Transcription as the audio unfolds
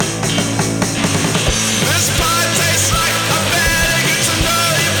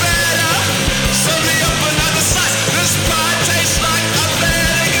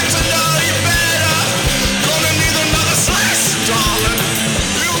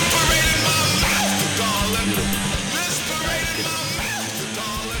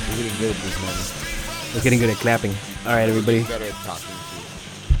We're getting good at clapping. All right, everybody. Better at talking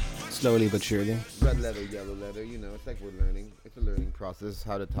to. Slowly but surely. Red leather, yellow leather. You know, it's like we're learning. It's a learning process.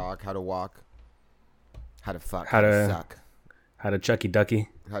 How to talk, how to walk, how to fuck, How to- suck, How to Chucky Ducky.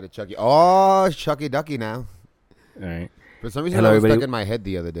 how to Chucky. Oh, Chucky Ducky now. All right. For some reason, Hello, that was everybody. stuck in my head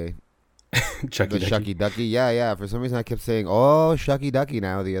the other day. Chucky The Ducky. Chucky Ducky. Yeah. For some reason, I kept saying, "Oh, Chucky Ducky"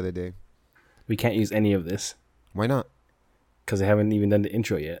 now the other day. We can't use any of this Why not? because I haven't even done the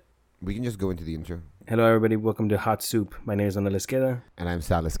intro yet. We can just go into the intro. Hello, everybody. Welcome to Hot Soup. My name is Ana Lesqueda. And I'm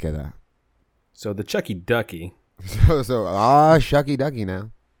Sal Esqueda. So the Chucky Ducky. So, Chucky Ducky now.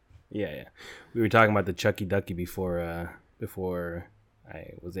 Yeah. We were talking about the Chucky Ducky before I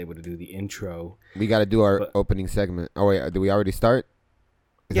was able to do the intro. We got to do our But- opening segment. Oh wait, do we already start?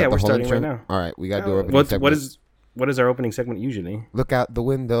 Yeah, that the we're whole starting intro? right now. All right, we got to do our opening segment. What is our opening segment usually? Look out the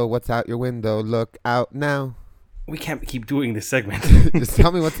window. What's out your window? Look out now. We can't keep doing this segment. Just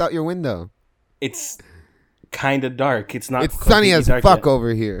tell me what's out your window. It's kind of dark. It's not. It's sunny completely as dark fuck yet.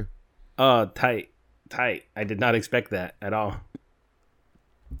 over here. Oh, tight. I did not expect that at all.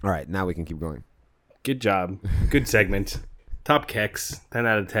 All right, now we can keep going. Good job. Good segment. Top keks. 10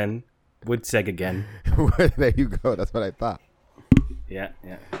 out of 10. Would seg again. There you go. That's what I thought. Yeah.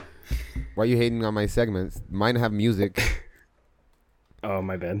 Why are you hating on my segments? Mine have music. Oh,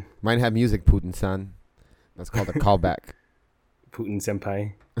 my bad. Mine have music, Putin-san. That's called a callback. Putin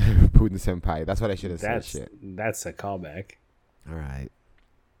senpai. Putin-senpai. That's what I should have said. Shit. That's a callback. All right.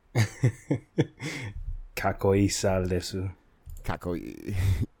 Kakoi sal desu. Kakoi.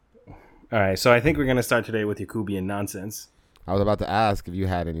 All right, so I think we're going to start today with Yakubian nonsense. I was about to ask if you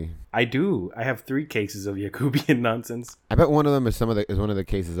had any. I do. I have 3 cases of Yakubian nonsense. I bet one of them is one of the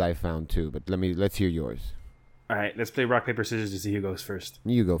cases I found too. But let's hear yours. All right, let's play rock, paper, scissors to see who goes first.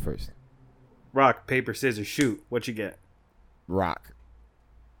 You go first. Rock, paper, scissors, shoot. What you get? Rock.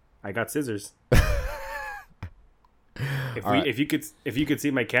 I got scissors. Right. If you could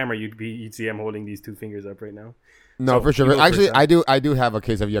see my camera, you'd see I'm holding these 2 fingers up right now. No, So, for sure. you go Actually, first, I do have a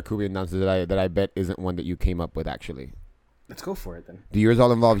case of Yakubian nonsense that I bet isn't one that you came up with. Actually, Let's go for it then. do yours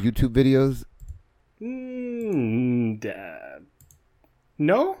all involve YouTube videos?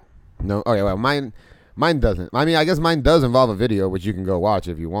 No. No. Oh yeah, well mine doesn't. I mean, I guess mine does involve a video, which you can go watch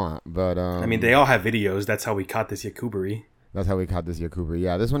if you want. But I mean, they all have videos. That's how we caught this Yakubery. that's how we caught this Yakuba.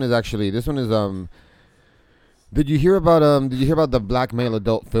 Yeah, this one is. Did you hear about the black male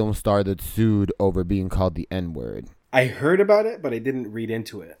adult film star that sued over being called the N-word? I heard about it, but I didn't read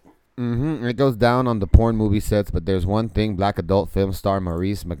into it. Mm-hmm. It goes down on the porn movie sets, but there's one thing black adult film star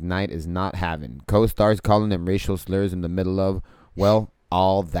Maurice McKnight is not having. Co-stars calling them racial slurs in the middle of, well,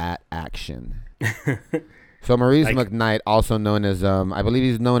 all that action. So Maurice McKnight, also known as, I believe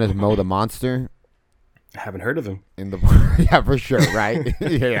he's known as Mo the Monster. I haven't heard of him. Yeah, for sure, right?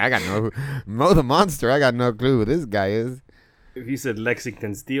 Yeah, I got no Mo the Monster. I got no clue who this guy is. If you said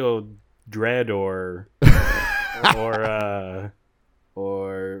Lexington Steel, Dread, or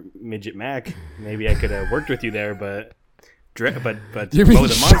Midget Mac, maybe I could have worked with you there. But You mean Mo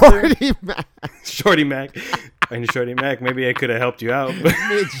the Monster, Shorty Mac? Shorty Mac, and Shorty Mac, maybe I could have helped you out.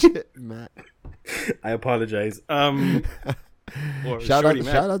 Midget Mac. I apologize. Or Shout Shorty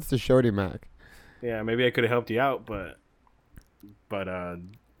Mac. outs to Shorty Mac. Yeah, maybe I could have helped you out, but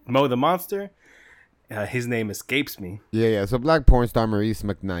Mo the Monster, his name escapes me. Yeah. So black porn star Maurice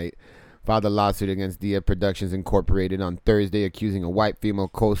McKnight filed a lawsuit against Dia Productions Incorporated on Thursday, accusing a white female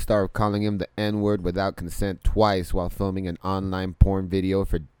co-star of calling him the N-word without consent twice while filming an online porn video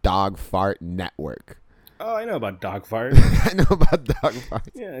for Dog Fart Network. Oh, I know about Dog Fart. I know about Dog Fart.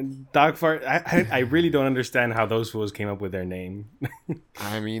 Yeah, Dog Fart. I really don't understand how those fools came up with their name.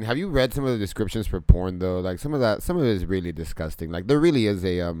 I mean, have you read some of the descriptions for porn though? Like some of it is really disgusting. Like there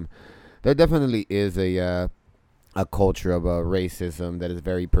definitely is a culture of racism that is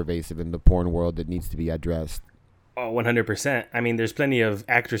very pervasive in the porn world that needs to be addressed. Oh, 100%. I mean, there's plenty of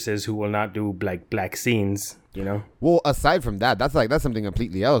actresses who will not do black scenes, you know? Well, aside from that, that's something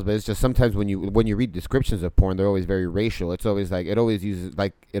completely else. But it's just sometimes when you read descriptions of porn, they're always very racial. It's always like it says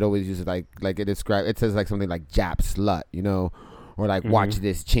like something like Jap slut, you know, or like watch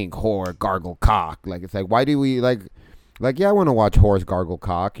this chink whore gargle cock. Like it's like why do we like yeah, I want to watch whores gargle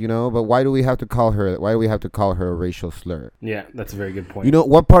cock, you know, but why do we have to call her a racial slur? Yeah, that's a very good point. You know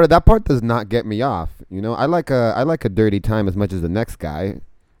what part of that part does not get me off? You know, I like a dirty time as much as the next guy,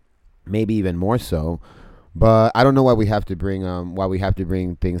 maybe even more so. But I don't know why we have to bring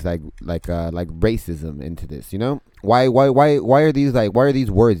things like racism into this. You know, why are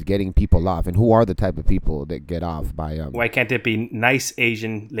these words getting people off, and who are the type of people that get off by Why can't it be nice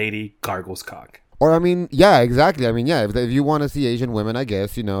Asian lady gargles cock? Or I mean, yeah, exactly. I mean, yeah, if you want to see Asian women, I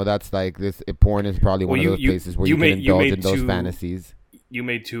guess that's like this. Porn is probably Well, one of those places where you can indulge in those fantasies. You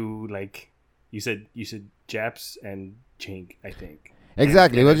made two, like you said Japs and Chink, I think.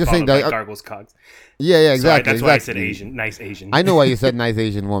 Exactly. We're just saying that Gargles Cogs. Yeah, exactly. That's why I said Asian, nice Asian. I know why you said nice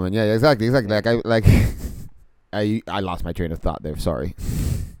Asian woman. Yeah, exactly. Like I lost my train of thought there. Sorry.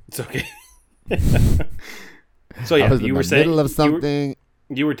 It's okay. So yeah, you were saying middle of something.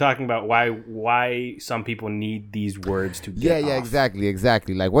 You were talking about why some people need these words to get off.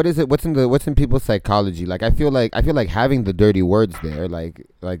 Exactly. Like, what is it? What's in people's psychology? Like, I feel like having the dirty words there, like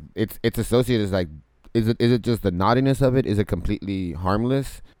it's associated as like, is it just the naughtiness of it? Is it completely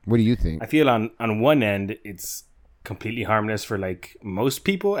harmless? What do you think? I feel on one end it's completely harmless for like most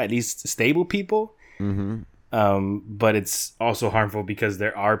people, at least stable people. Mm-hmm. But it's also harmful because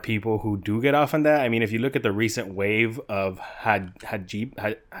there are people who do get off on that. I mean, if you look at the recent wave of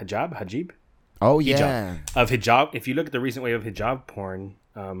hijab. Oh yeah, of hijab. If you look at the recent wave of hijab porn,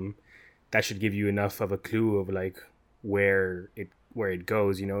 that should give you enough of a clue of like where it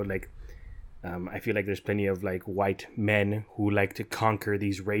goes. You know, like I feel like there's plenty of like white men who like to conquer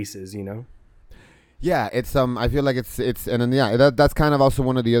these races. You know. Yeah, it's I feel like it's and then that's kind of also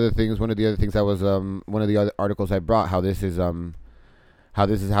one of the other things that was one of the other articles I brought, how this is how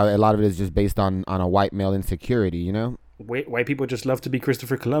a lot of it is just based on a white male insecurity, you know? White people just love to be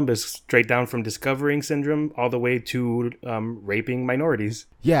Christopher Columbus, straight down from discovering syndrome all the way to raping minorities.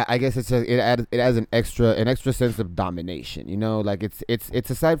 Yeah, I guess it adds an extra sense of domination. You know, like it's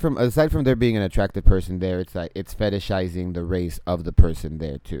aside from there being an attractive person there, it's like it's fetishizing the race of the person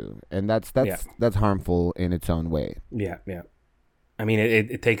there too, and that's harmful in its own way. Yeah. I mean,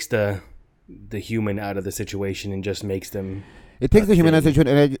 it takes the human out of the situation and just makes them. It takes the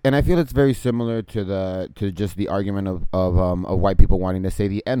humanization, and I feel it's very similar to just the argument of white people wanting to say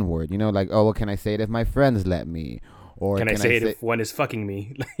the N word. You know, like, oh, well, can I say it if my friends let me? Or can I say it if one is fucking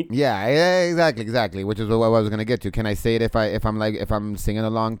me? Yeah, exactly. Which is what I was gonna get to. Can I say it if I'm singing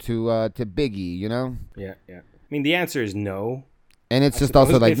along to Biggie? You know? Yeah. I mean, the answer is no. And it's just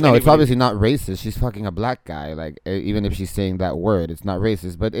also like, no, it's obviously not racist. She's fucking a black guy. Like, even if she's saying that word, it's not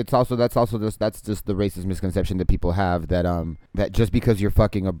racist. But that's just the racist misconception that people have that just because you're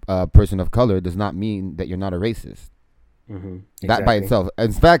fucking a person of color does not mean that you're not a racist. Mm-hmm. Exactly. That by itself.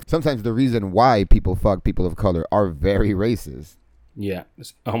 In fact, sometimes the reason why people fuck people of color are very racist. Yeah,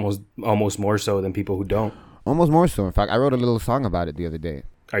 it's almost more so than people who don't. Almost more so. In fact, I wrote a little song about it the other day.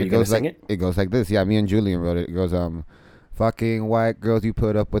 Are you gonna sing it? It goes like this. Yeah, me and Julian wrote it. It goes fucking white girls, you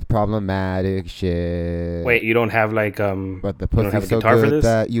put up with problematic shit. Wait, you don't have like but the pussy's so good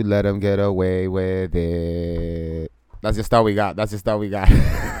that you let them get away with it. That's just all we got.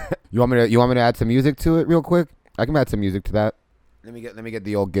 You want me to add some music to it real quick? I can add some music to that. Let me get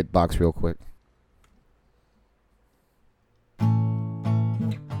the old Git box real quick.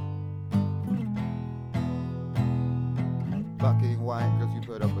 Fucking white girls, you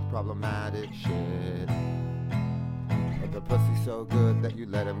put up with problematic shit. The pussy's so good that you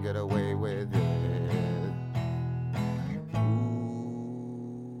let him get away with it.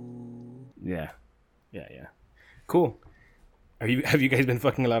 Ooh. Yeah. Cool. Have you guys been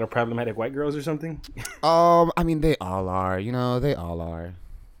fucking a lot of problematic white girls or something? I mean, they all are. You know, they all are.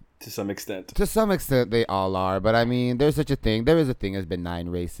 To some extent. To some extent, they all are. But I mean, there's such a thing. There is a thing as benign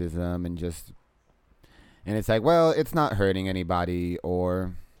racism and it's like, well, it's not hurting anybody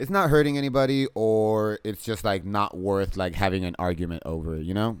or it's just like not worth like having an argument over,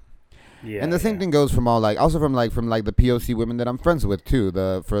 you know? Yeah. And the same thing goes from all like also from the POC women that I'm friends with too.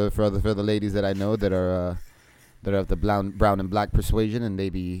 For the ladies that I know that are of the brown and black persuasion and they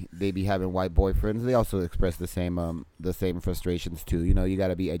be having white boyfriends. They also express the same frustrations too. You know, you got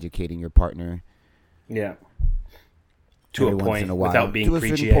to be educating your partner. Yeah. To a point, without being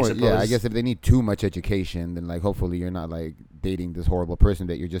preachy, I suppose. Yeah, I guess if they need too much education, then like hopefully you're not like dating this horrible person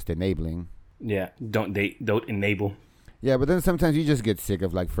that you're just enabling. Yeah, don't enable. Yeah, but then sometimes you just get sick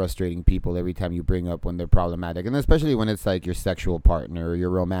of like frustrating people every time you bring up when they're problematic, and especially when it's like your sexual partner or your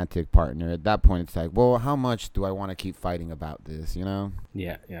romantic partner. At that point, it's like, well, how much do I want to keep fighting about this? You know?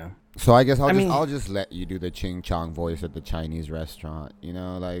 Yeah. So I guess I'll just let you do the ching chong voice at the Chinese restaurant. You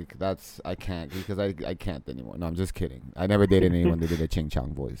know, like I can't because I can't anymore. No, I'm just kidding. I never dated anyone that did a ching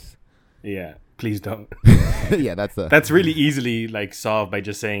chong voice. Yeah, please don't. Yeah, that's really easily like solved by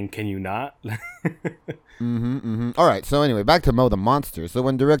just saying, "Can you not?" All right. So anyway, back to Mo the Monster. So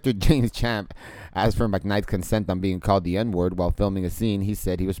when director James Champ asked for McKnight's consent on being called the N-word while filming a scene, he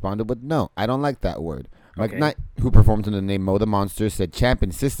responded with, "No, I don't like that word." Okay. McKnight, who performed under the name Mo the Monster, said Champ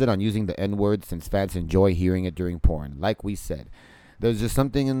insisted on using the N-word since fans enjoy hearing it during porn. Like we said, There's just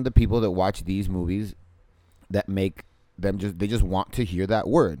something in the people that watch these movies that make them they just want to hear that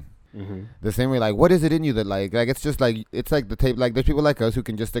word. Mm-hmm. The same way, like, what is it in you that like it's just like it's like the tape. Like, there's people like us who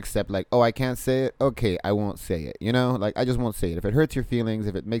can just accept, like, oh, I can't say it. Okay, I won't say it. You know, like, I just won't say it. If it hurts your feelings,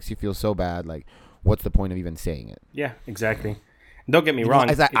 if it makes you feel so bad, like, what's the point of even saying it? Yeah, exactly. Don't get me wrong.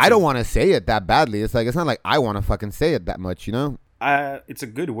 It's like, I don't want to say it that badly. It's like, it's not like I want to fucking say it that much. You know? It's a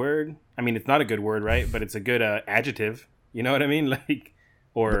good word. I mean, it's not a good word, right? But it's a good adjective. You know what I mean? Like,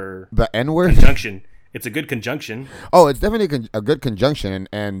 or the N word conjunction. It's a good conjunction. Oh, it's definitely a good conjunction,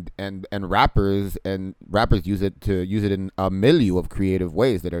 and rappers use it in a milieu of creative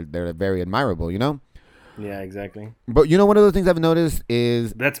ways that are very admirable. You know. Yeah, exactly. But you know, one of the things I've noticed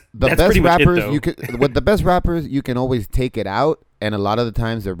is that's best pretty much rappers. it, though. You could with the best rappers, you can always take it out, and a lot of the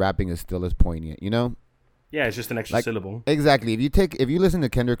times their rapping is still as poignant. You know. Yeah, it's just an extra syllable. Exactly. If you listen to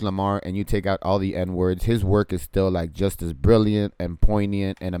Kendrick Lamar and you take out all the N words, his work is still like just as brilliant and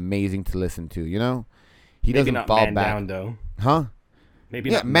poignant and amazing to listen to. You know. He Maybe doesn't not fall man back. down, though. Huh?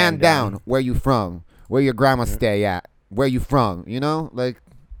 Maybe yeah, not man down. Where you from? Where your grandma stay at? Where you from? You know, like,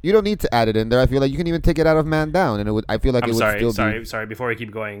 you don't need to add it in there. I feel like you can even take it out of man down, and it would. I feel like it would still be. Sorry. Before I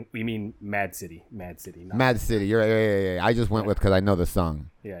keep going, we mean Mad City. Mad City. You're right. Yeah. I just went with because I know the song.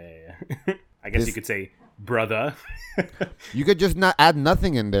 Yeah. I guess you could say brother. You could just not add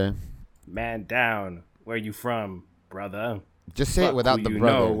nothing in there. Man down. Where you from, brother? Just say it without the you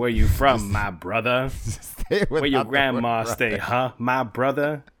brother. Know where you from, my brother? Where your grandma stay, huh, my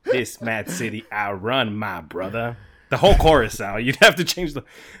brother? This Mad City I run, my brother. The whole chorus, Sal. You'd have to change the.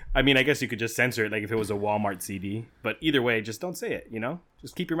 I mean, I guess you could just censor it, like if it was a Walmart CD. But either way, just don't say it. You know,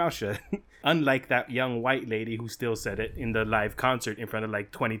 just keep your mouth shut. Unlike that young white lady who still said it in the live concert in front of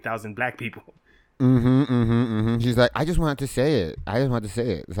like 20,000 black people. She's like, I just wanted to say it.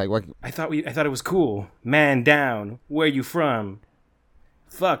 It's like, what? I thought it was cool. Man down. Where you from?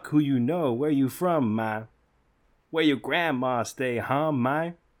 Fuck who you know. Where you from, my? Where your grandma stay, huh,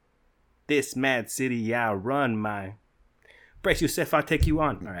 my? This Mad City I run, my. Brace yourself, I'll take you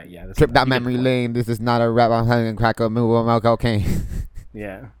on. All right, yeah. Trip that memory lane. This is not a rap. I'm hanging crack or move on cocaine.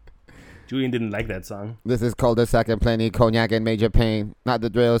 Yeah. Julian didn't like that song. This is cul-de-sac and plenty cognac and major pain. Not the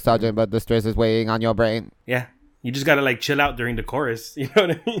drill sergeant, but the stress is weighing on your brain. Yeah. You just gotta like chill out during the chorus. You know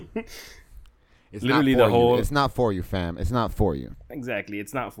what I mean? It's literally the whole. It's not for you, fam. It's not for you. Exactly.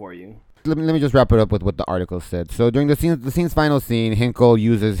 It's not for you. Let me just wrap it up with what the article said. So during the scene's final scene, Hinkle,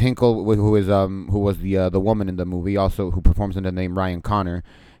 who was the woman in the movie, also who performs under the name Ryan Connor,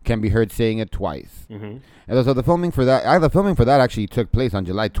 can be heard saying it twice. Mm-hmm. And so the filming for that actually took place on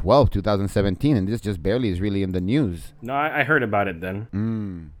July 12th, 2017, and this just barely is really in the news. No, I heard about it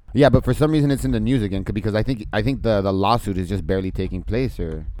then. Yeah, but for some reason it's in the news again because I think the lawsuit is just barely taking place.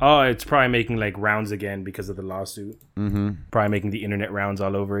 Or it's probably making like rounds again because of the lawsuit. Mm-hmm. Probably making the internet rounds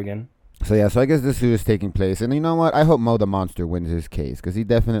all over again. So I guess this suit is taking place, and you know what? I hope Mo the Monster wins his case because he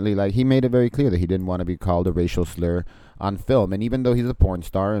definitely he made it very clear that he didn't want to be called a racial slur on film, and even though he's a porn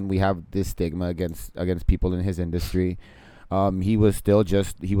star and we have this stigma against people in his industry, he was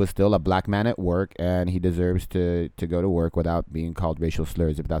still a black man at work, and he deserves to go to work without being called racial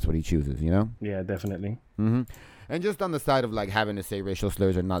slurs if that's what he chooses, you know? Yeah, definitely. Mm-hmm. And just on the side of having to say racial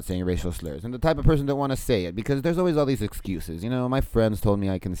slurs or not saying racial slurs, and the type of person that want to say it, because there's always all these excuses. You know, my friends told me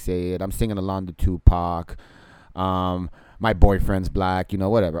I can say it. I'm singing along to Tupac. My boyfriend's black. You know,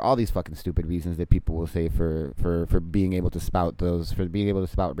 whatever. All these fucking stupid reasons that people will say for being able to spout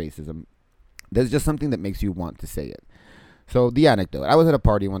racism. There's just something that makes you want to say it. So the anecdote: I was at a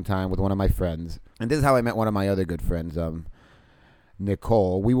party one time with one of my friends, and this is how I met one of my other good friends.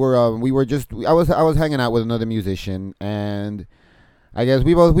 Nicole. I was hanging out with another musician, and I guess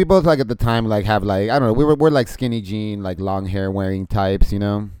we both at the time have I don't know, we're skinny jean, long hair wearing types, you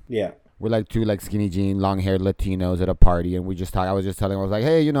know? Yeah. We're two skinny jean, long haired Latinos at a party, and I was just telling him, I was like,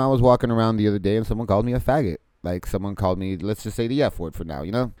 hey, you know, I was walking around the other day and someone called me a faggot. Someone called me, let's just say the F word for now,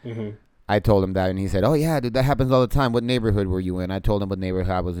 you know? Mm-hmm. I told him that, and he said, oh, yeah, dude, that happens all the time. What neighborhood were you in? I told him what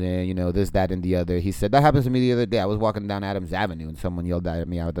neighborhood I was in, you know, this, that, and the other. He said, that happens to me the other day. I was walking down Adams Avenue, and someone yelled at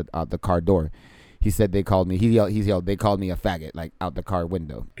me out the car door. He said they called me, he yelled, they called me a faggot, out the car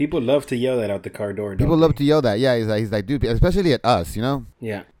window. People love to yell that out the car door, People love to yell that, yeah. He's like, dude, especially at us, you know?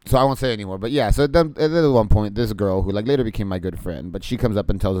 Yeah. So I won't say anymore, but yeah, so then at one point, this girl who later became my good friend, but she comes up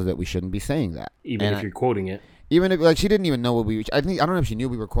and tells us that we shouldn't be saying that. Even if you're quoting it. Even if she didn't even know what I don't know if she knew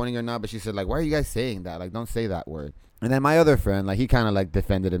we were quoting or not, but she said why are you guys saying that? Don't say that word. And then my other friend, he kind of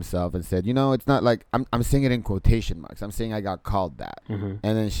defended himself and said, you know, it's not I'm saying it in quotation marks. I'm saying I got called that. Mm-hmm.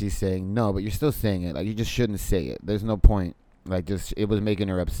 And then she's saying, no, but you're still saying it. You just shouldn't say it. There's no point. It was making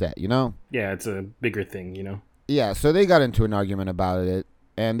her upset, you know? Yeah, it's a bigger thing, you know? Yeah, so they got into an argument about it,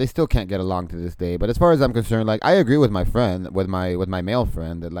 and they still can't get along to this day. But as far as I'm concerned, like, I agree with my friend, with my male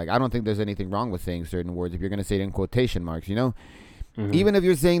friend, that, like, I don't think there's anything wrong with saying certain words if you're gonna say it in quotation marks. You know, even if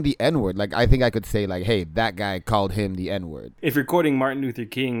you're saying the N word, like, I think I could say, like, hey, that guy called him the N word. If you're quoting Martin Luther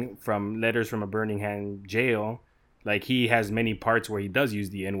King from Letters from a Birmingham Jail, like, he has many parts where he does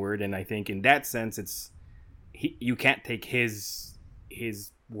use the N word, and I think in that sense, you can't take his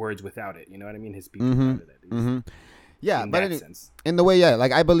words without it. You know what I mean? His speech without it. Yeah, in but that sense. In the way, yeah,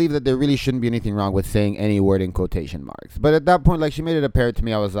 like, I believe that there really shouldn't be anything wrong with saying any word in quotation marks. But at that point, like, she made it apparent to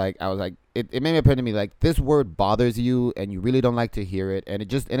me. I was like, it made me apparent to me, like, this word bothers you, and you really don't like to hear it, and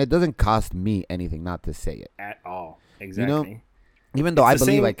it doesn't cost me anything not to say it At all. Exactly. You know? Even though I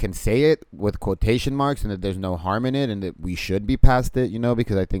believe same... I can say it with quotation marks and that there's no harm in it and that we should be past it, you know,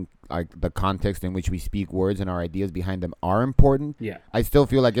 because I think, like, the context in which we speak words and our ideas behind them are important. Yeah. I still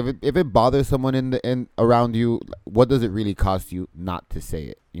feel like if it bothers someone in around you, what does it really cost you not to say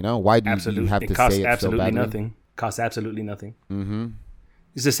it? You know, why do you have to say it so badly? Nothing. Costs absolutely nothing.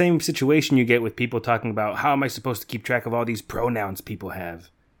 It's the same situation you get with people talking about, how am I supposed to keep track of all these pronouns people have?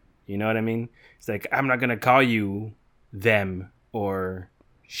 You know what I mean? It's like, I'm not gonna call you them or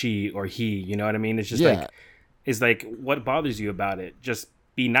she or he. You know what I mean? It's just like, what bothers you about it? Just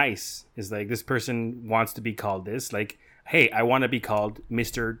be nice. It's like, this person wants to be called this. Like, hey, I want to be called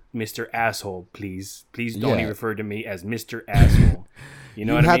Mr. Asshole, please. Please don't refer to me as Mr. Asshole. You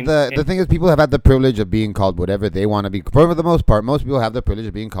know what I mean? The thing is, people have had the privilege of being called whatever they want to be. For the most part, most people have the privilege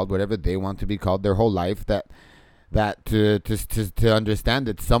of being called whatever they want to be called their whole life. That to understand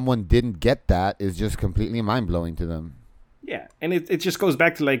that someone didn't get that is just completely mind-blowing to them. Yeah, and it just goes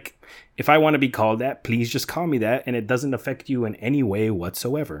back to, like, if I want to be called that, please just call me that, and it doesn't affect you in any way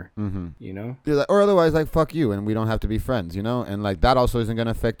whatsoever. You know? Or otherwise, like, fuck you, and we don't have to be friends, you know? And, like, that also isn't going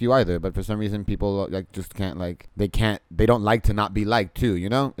to affect you either, but for some reason, people, like, just can't, like, they don't like to not be liked, too, you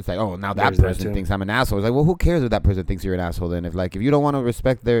know? It's like, oh, now that person thinks I'm an asshole. It's like, well, who cares if that person thinks you're an asshole then? If you don't want to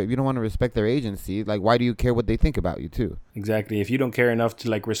respect their agency, like, why do you care what they think about you, too? Exactly. If you don't care enough to,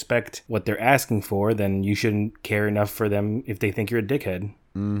 like, respect what they're asking for, then you shouldn't care enough for them if they think you're a dickhead.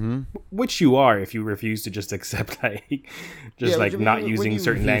 Which you are if you refuse to just accept, like, not using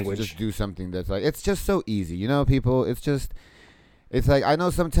certain language. Just do something that's like, it's just so easy, you know, people. It's like, I know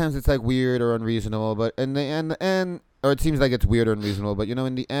sometimes it's like weird or unreasonable, but in the end, or it seems like it's weird or unreasonable, but, you know,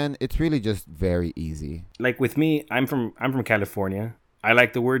 in the end, it's really just very easy. Like with me, I'm from California. I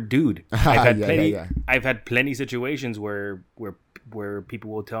like the word dude. I've had plenty situations where people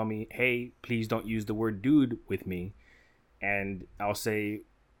will tell me, hey, please don't use the word dude with me. And I'll say,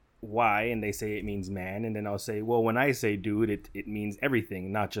 why? And they say it means man. And then I'll say, well, when I say dude, it means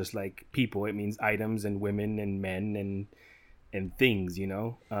everything, not just like people. It means items and women and men and things, you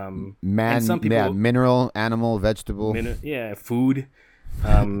know? Man, some people, mineral, animal, vegetable. Food.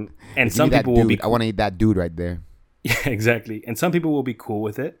 And some people will be... I want to eat that dude right there. Yeah, exactly. And some people will be cool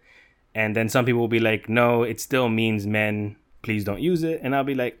with it. And then some people will be like, no, it still means men. Please don't use it. And I'll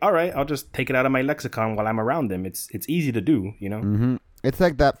be like, all right, I'll just take it out of my lexicon while I'm around them. It's easy to do, you know? It's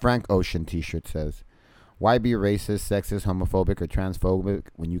like that Frank Ocean t-shirt says, why be racist, sexist, homophobic, or transphobic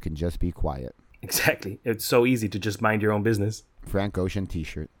when you can just be quiet? Exactly. It's so easy to just mind your own business. Frank Ocean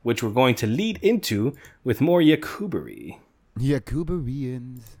t-shirt. Which we're going to lead into with more Yakubery.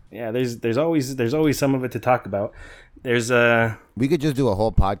 Yakuberians. Yeah, there's always some of it to talk about. We could just do a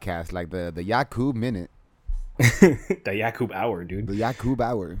whole podcast, like the Yakub Minute. The Yakub Hour, dude. The Yakub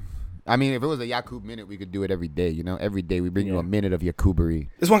Hour. I mean, if it was a Yakub Minute, we could do it every day, you know? Every day we bring you a minute of Yakubery.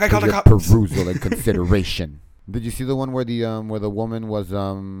 This one guy called the cops. Perusal and consideration. Did you see the one where the woman was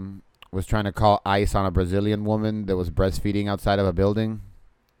trying to call ICE on a Brazilian woman that was breastfeeding outside of a building?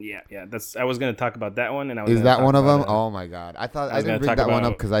 Yeah. I was gonna talk about that one, and is that one of them? Oh my god! I didn't bring that one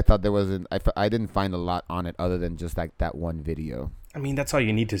up because I thought there wasn't. I didn't find a lot on it other than just like that one video. I mean, that's all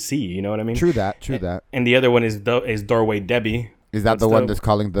you need to see. You know what I mean? True that. And the other one is Doorway Debbie. Is that the one that's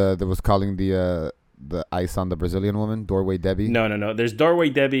calling the ICE on the Brazilian woman? Doorway Debbie? No. There's Doorway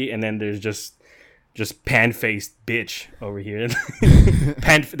Debbie, and then there's just pan-faced bitch over here.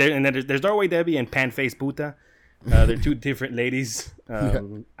 And then there's Doorway Debbie and pan-faced puta. They're two different ladies.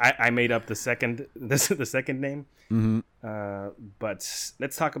 I made up the second name. But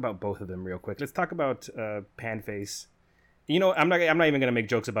let's talk about both of them real quick. Let's talk about Panface. You know, I'm not even gonna make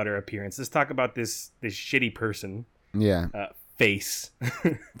jokes about her appearance. Let's talk about this shitty person. Yeah. Face.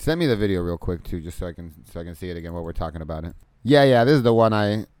 Send me the video real quick too, just so I can see it again while we're talking about it. Yeah. This is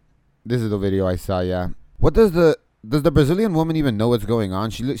the video I saw. Yeah. What does the Brazilian woman even know what's going on?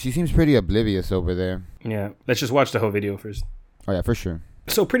 She seems pretty oblivious over there. Yeah. Let's just watch the whole video first. Oh yeah, for sure.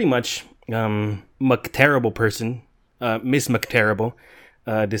 So pretty much, McTerrible person, Miss McTerrible,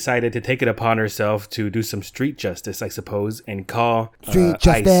 decided to take it upon herself to do some street justice, I suppose, and call Street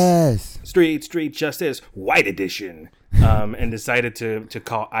justice. Street justice, white edition, and decided to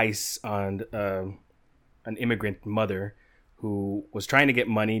call ICE on an immigrant mother who was trying to get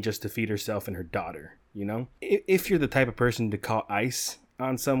money just to feed herself and her daughter. You know, if you're the type of person to call ICE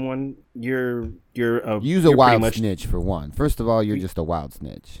on someone, you're a wild snitch for one. First of all, you're just a wild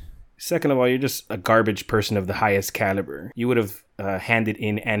snitch. Second of all, you're just a garbage person of the highest caliber. You would have handed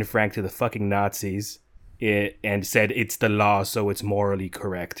in Anne Frank to the fucking Nazis and said it's the law, so it's morally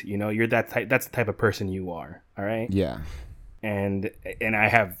correct. You know, you're that type. That's the type of person you are. All right. Yeah. And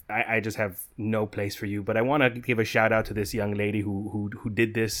I just have no place for you. But I want to give a shout out to this young lady who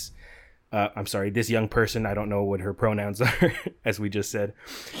did this. I'm sorry, this young person. I don't know what her pronouns are, as we just said.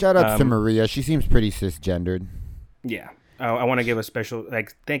 Shout out to Maria. She seems pretty cisgendered. Yeah. I want to give a special,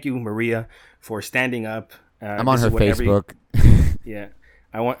 thank you, Maria, for standing up. I'm on her Facebook. Yeah.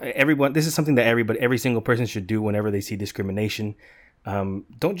 I want everyone, this is something that every single person should do whenever they see discrimination.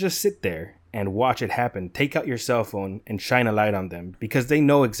 Don't just sit there and watch it happen. Take out your cell phone and shine a light on them, because they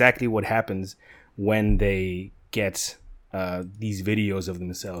know exactly what happens when they get these videos of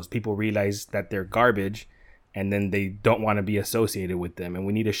themselves. People realize that they're garbage, and then they don't want to be associated with them. And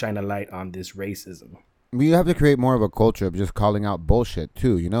we need to shine a light on this racism. We have to create more of a culture of just calling out bullshit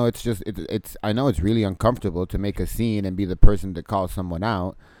too. You know, it's just it's. I know it's really uncomfortable to make a scene and be the person to call someone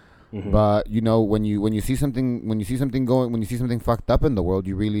out. Mm-hmm. But you know, when you see something fucked up in the world,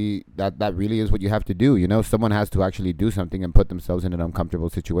 you really that really is what you have to do. You know, someone has to actually do something and put themselves in an uncomfortable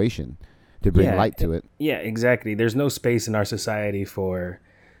situation to bring light to it. Yeah, exactly. There's no space in our society for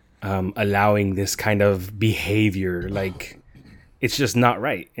allowing this kind of behavior. Like, it's just not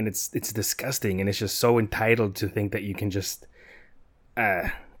right, and it's disgusting, and it's just so entitled to think that you can just.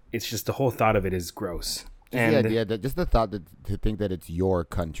 It's just the whole thought of it is gross. And the idea that just the thought that to think that it's your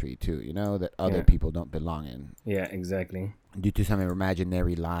country too, you know, that other people don't belong in. Yeah, exactly. Due to some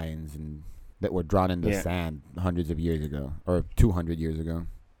imaginary lines and that were drawn in the sand hundreds of years ago or 200 years ago.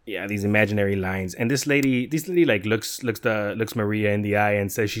 Yeah, these imaginary lines. And this lady like looks Maria in the eye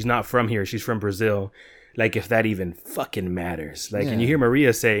and says she's not from here, she's from Brazil. Like, if that even fucking matters. Like, and you hear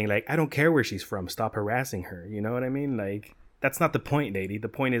Maria saying, like, I don't care where she's from, stop harassing her. You know what I mean? Like, that's not the point, lady. The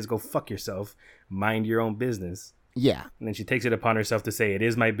point is, go fuck yourself. Mind your own business. Yeah. And then she takes it upon herself to say, it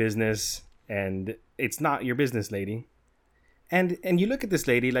is my business, and it's not your business, lady. And you look at this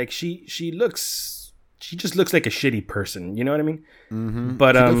lady, like, she just looks like a shitty person. You know what I mean? Mm-hmm.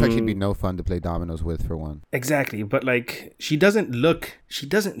 But she looks like she'd be no fun to play dominoes with, for one. Exactly. But, like, she doesn't look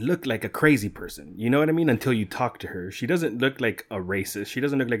like a crazy person. You know what I mean? Until you talk to her. She doesn't look like a racist. She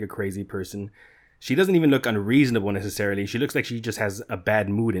doesn't look like a crazy person. She doesn't even look unreasonable necessarily. She looks like she just has a bad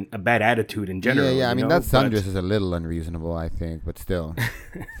mood and a bad attitude in general. Yeah. I mean, that sundress is a little unreasonable, I think, but still.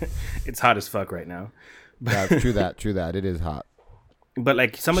 It's hot as fuck right now. Yeah, true that. It is hot. But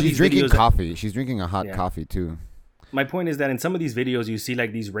like some of these videos... She's drinking coffee. She's drinking a hot coffee too. My point is that in some of these videos, you see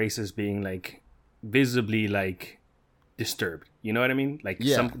like these racists being like visibly like disturbed. You know what I mean? Like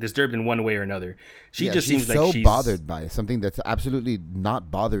disturbed in one way or another. She just seems like she's bothered by something that's absolutely not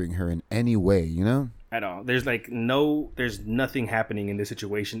bothering her in any way, you know? At all. There's nothing happening in this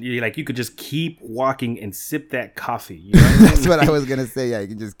situation. You could just keep walking and sip that coffee. You know what I mean? That's what I was gonna say. Yeah, you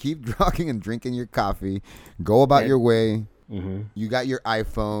can just keep walking and drinking your coffee, go about your way. Mm-hmm. You got your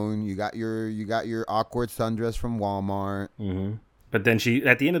iPhone. You got your awkward sundress from Walmart. Mm-hmm. But then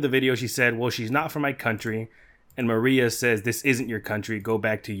at the end of the video, she said, "Well, she's not from my country." And Maria says, "This isn't your country. Go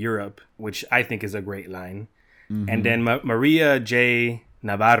back to Europe," which I think is a great line. Mm-hmm. And then Maria J.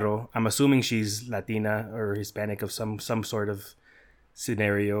 Navarro, I'm assuming she's Latina or Hispanic of some sort of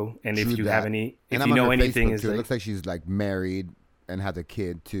scenario. And if you know anything, it looks like she's like married and has a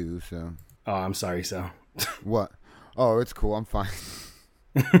kid too. So. Oh, I'm sorry, Sal. What? Oh, it's cool. I'm fine.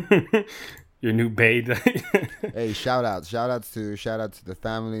 Your new babe. Hey, shout outs to the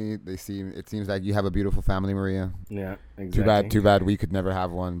family. It seems like you have a beautiful family, Maria. Yeah, exactly. Too bad we could never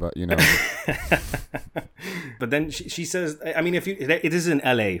have one, but you know. But then she says, I mean, it is in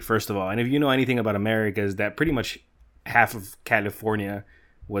LA, first of all, and if you know anything about America, is that pretty much half of California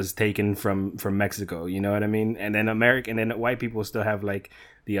was taken from Mexico. You know what I mean? And then white people still have like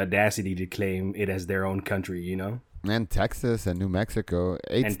the audacity to claim it as their own country. You know. And Texas and New Mexico.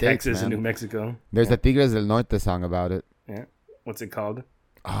 8 states, Texas man. and New Mexico. There's a Tigres del Norte song about it. Yeah. What's it called?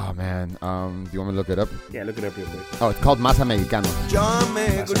 Oh, man. Do you want me to look it up? Yeah, look it up real quick. Oh, it's called Más Americano. Ya me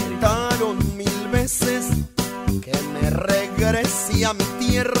gritaron 1000 veces que me regrese a mi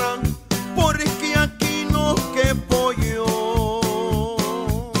tierra porque aquí no quepo yo.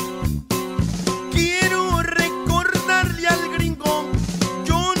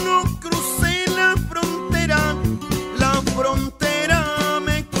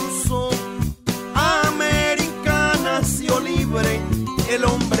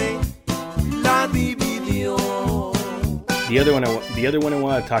 the other one I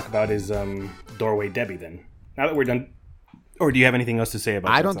want to talk about is Doorway Debbie. Then, now that we're done, or do you have anything else to say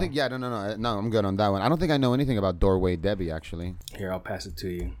about? I don't think. Yeah, no. I'm good on that one. I don't think I know anything about Doorway Debbie actually. Here, I'll pass it to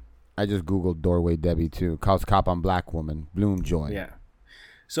you. I just googled Doorway Debbie too. Calls cop on black woman. Bloom Joy. Yeah.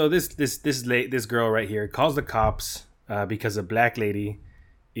 So this girl right here calls the cops because a black lady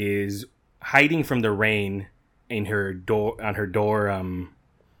is hiding from the rain in her door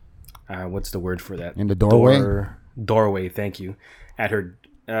what's the word for that? In the doorway. Doorway. Thank you. At her.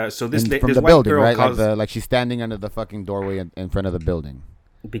 So this from this the white building, girl right? calls, Like she's standing under the fucking doorway in front of the building.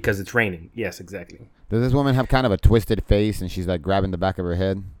 Because it's raining. Yes, exactly. Does this woman have kind of a twisted face and she's like grabbing the back of her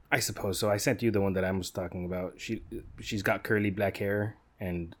head? I suppose so. I sent you the one that I was talking about. She's got curly black hair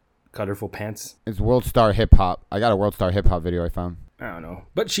and colorful pants. It's World Star Hip Hop. I got a World Star Hip Hop video I found. I don't know,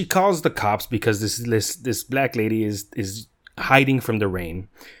 but she calls the cops because this black lady is hiding from the rain.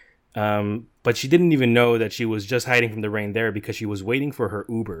 But she didn't even know that she was just hiding from the rain there because she was waiting for her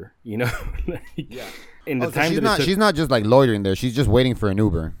Uber. You know, Yeah. In the So time she's not just like loitering there. She's just waiting for an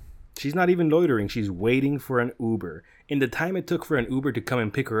Uber. She's not even loitering. She's waiting for an Uber. In the time it took for an Uber to come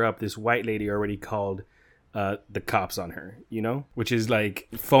and pick her up, this white lady already called the cops on her. You know, which is like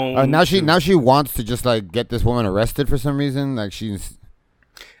phone. Now she wants to just like get this woman arrested for some reason. Like she's.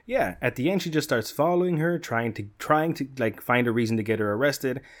 Yeah, at the end she just starts following her, trying to like find a reason to get her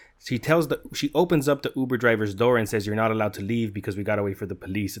arrested. She opens up the Uber driver's door and says, "You're not allowed to leave because we gotta wait for the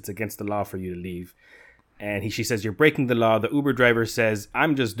police. It's against the law for you to leave." And she says, "You're breaking the law." The Uber driver says,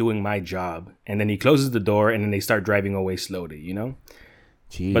 "I'm just doing my job." And then he closes the door and then they start driving away slowly, you know?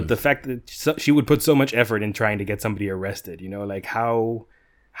 Jeez. But the fact that she would put so much effort in trying to get somebody arrested, you know, like how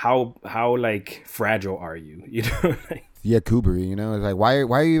like fragile are you? You know? Yeah, Kuberi, you know, it's like why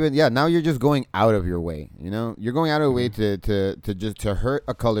are you even? Yeah, now you're just going out of your way. You know, you're going out of your way to hurt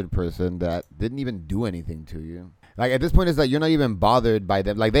a colored person that didn't even do anything to you. Like at this point, it's like you're not even bothered by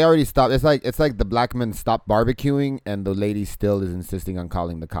them. Like they already stopped. It's like the black men stopped barbecuing, and the lady still is insisting on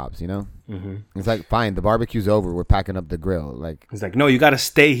calling the cops. You know, It's like fine, the barbecue's over. We're packing up the grill. Like it's like no, you got to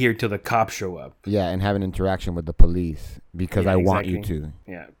stay here till the cops show up. Yeah, and have an interaction with the police because I want you to.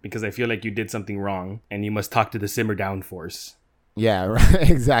 Yeah, because I feel like you did something wrong, and you must talk to the Simmer Down force. Yeah, right.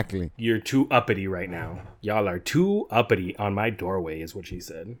 Exactly. You're too uppity right now. Y'all are too uppity on my doorway, is what she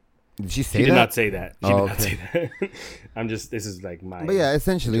said. Did she say that? She did that? not say that. She did not say that. This is like my. But yeah,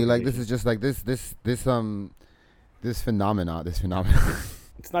 essentially, like this is just like this phenomenon.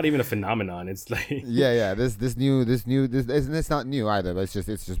 It's not even a phenomenon. It's like yeah. This it's not new either. But it's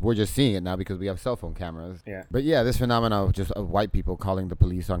just we're just seeing it now because we have cell phone cameras. Yeah. But yeah, this phenomenon of white people calling the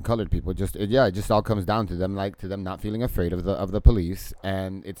police on colored people it just all comes down to them not feeling afraid of the police,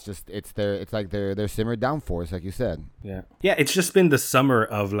 and it's like their simmered down force, like you said. Yeah. Yeah. It's just been the summer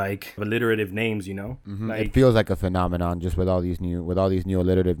of like alliterative names, you know. Like, it feels like a phenomenon just with all these new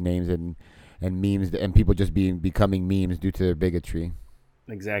alliterative names and memes and people just becoming memes due to their bigotry.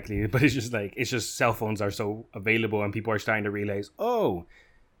 Exactly, but it's just cell phones are so available and people are starting to realize, oh,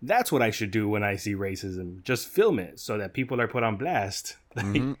 that's what I should do when I see racism. Just film it so that people are put on blast.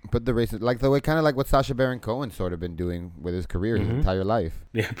 Put the racism, like the way kind of like what Sacha Baron Cohen sort of been doing with his career his entire life.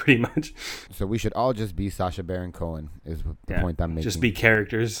 Yeah, pretty much. So we should all just be Sacha Baron Cohen is the point I'm making. Just be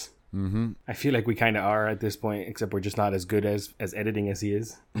characters. I feel like we kind of are at this point, except we're just not as good as editing as he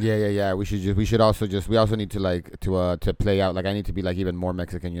is. Yeah. We also need to like to play out. Like I need to be like even more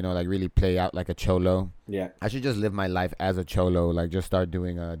Mexican, you know, like really play out like a cholo. Yeah. I should just live my life as a cholo, like just start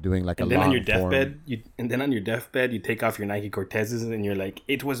doing like and a then long on your deathbed, you take off your Nike Cortezes and you're like,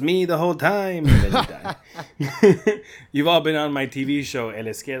 it was me the whole time, and then you die. You've all been on my TV show El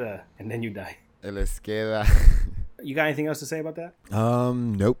Esqueda, and then you die. El Esqueda. You got anything else to say about that?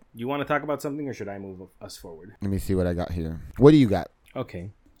 Nope. You want to talk about something, or should I move us forward? Let me see what I got here. What do you got? Okay.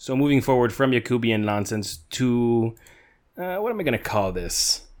 So moving forward from Yakubian nonsense to what am I going to call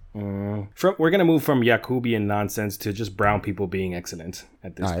this? We're going to move from Yakubian nonsense to just brown people being excellent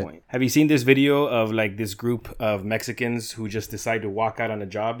at this point. Have you seen this video of like this group of Mexicans who just decide to walk out on a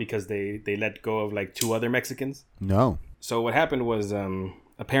job because they let go of like two other Mexicans? No. So what happened was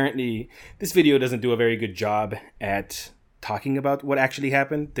apparently this video doesn't do a very good job at talking about what actually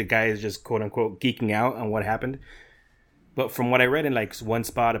happened. The guy is just quote unquote geeking out on what happened. But from what I read in like one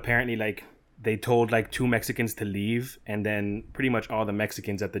spot, apparently like they told like two Mexicans to leave, and then pretty much all the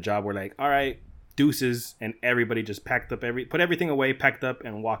Mexicans at the job were like, all right, deuces, and everybody just put everything away, packed up,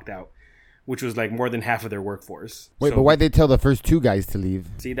 and walked out, which was like more than half of their workforce. Wait, but why'd they tell the first two guys to leave?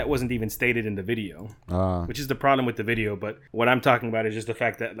 See, that wasn't even stated in the video, which is the problem with the video. But what I'm talking about is just the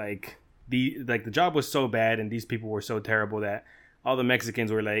fact that like the job was so bad and these people were so terrible that all the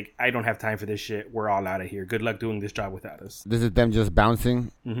Mexicans were like, I don't have time for this shit. We're all out of here. Good luck doing this job without us. This is them just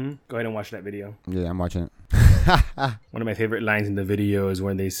bouncing. Go ahead and watch that video. Yeah, I'm watching it. One of my favorite lines in the video is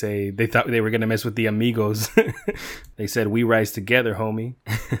when they say they thought they were going to mess with the amigos. They said, we rise together, homie.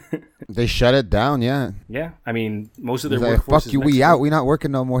 They shut it down, yeah. Yeah, I mean, most of their It's like, workforce fuck is you, we Mexican. out. We not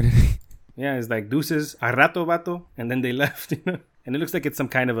working no more today. Yeah, it's like deuces, a rato, vato, and then they left. You know? And it looks like it's some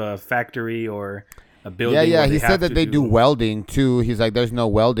kind of a factory or a building. Yeah. where He they said have that to they do welding too. He's like, there's no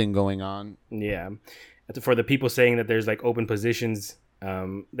welding going on. Yeah. For the people saying that there's like open positions,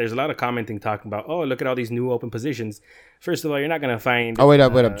 there's a lot of commenting talking about, oh, look at all these new open positions. First of all, you're not going to find... Oh, wait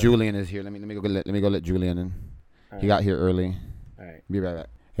up. Julian is here. Let me go let Julian in. He got here early. All right. Be right back.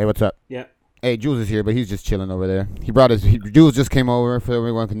 Hey, what's up? Yeah. Hey, Jules is here, but he's just chilling over there. Jules just came over, for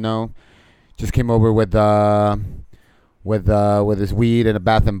everyone can know. Just came over with his weed and a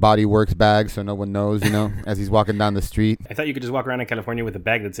Bath and Body Works bag, so no one knows, as he's walking down the street. I thought you could just walk around in California with a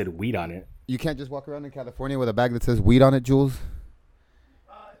bag that said weed on it. You can't just walk around in California with a bag that says weed on it, Jules?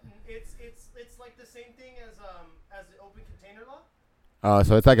 It's like the same thing as the open container law.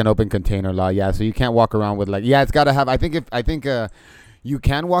 So it's like an open container law, yeah. So you can't walk around with it's got to have. I think you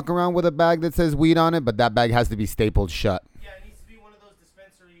can walk around with a bag that says weed on it, but that bag has to be stapled shut. Yeah, it needs to be one of those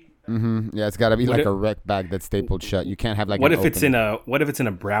dispensary bags. Yeah, it's got to be a rec bag that's stapled shut. You can't have What if it's in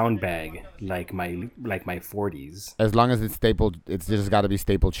a brown bag like my 40s? As long as it's stapled, it's just got to be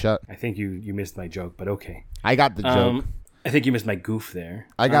stapled shut. I think you missed my joke, but okay. I got the joke. I think you missed my goof there.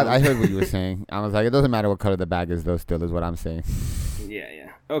 I heard what you were saying. I was like, it doesn't matter what color the bag is, though. Still, is what I'm saying.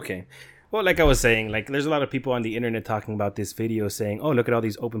 Yeah. Okay. Well, like I was saying, like there's a lot of people on the internet talking about this video saying, "Oh, look at all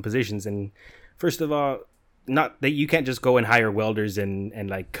these open positions." And first of all, not that you can't just go and hire welders and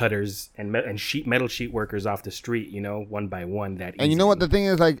like cutters and metal sheet workers off the street, one by one. And you know what the thing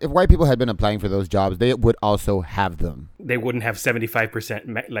is, like, if white people had been applying for those jobs, they would also have them. They wouldn't have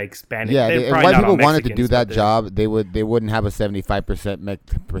 75% like Spanish. Yeah, if white people wanted to do that job, they wouldn't have a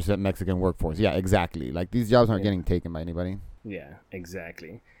 75% Mexican workforce. Yeah, exactly. Like these jobs aren't getting taken by anybody. Yeah,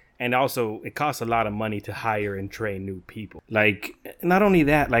 exactly. And also, it costs a lot of money to hire and train new people. Like, not only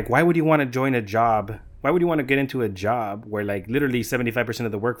that, like, why would you want to join a job? Why would you want to get into a job where, like, literally 75%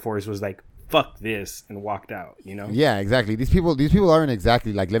 of the workforce was like, fuck this, and walked out, Yeah, exactly. These people aren't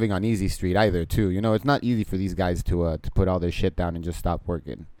exactly, like, living on easy street either, too. It's not easy for these guys to put all their shit down and just stop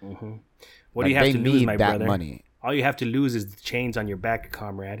working. Mm-hmm. What do you have to lose, my brother? Money. All you have to lose is the chains on your back,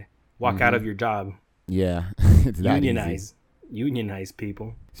 comrade. Walk out of your job. Yeah, it's that Unionize. easy. Unionize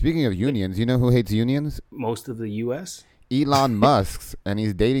people. Speaking of unions, you know who hates unions? Most of the U.S. Elon Musk, and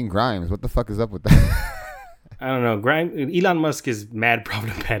he's dating Grimes. What the fuck is up with that? I don't know. Elon Musk is mad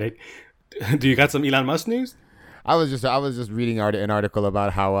problematic. Do you got some Elon Musk news? I was just reading an article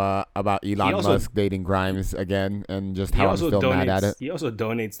about how about Elon Musk dating Grimes again, and just how I'm still mad at it. He also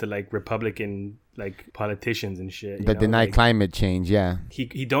donates to like Republican like politicians and shit. That deny climate change. Yeah.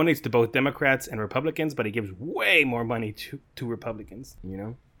 He donates to both Democrats and Republicans, but he gives way more money to Republicans.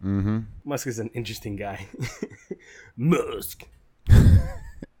 Mm-hmm. Musk is an interesting guy. Musk.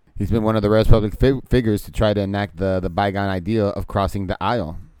 He's been one of the rarest public figures to try to enact the bygone idea of crossing the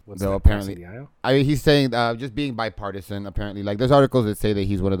aisle. Though apparently, the aisle? He's saying just being bipartisan. Apparently, like there's articles that say that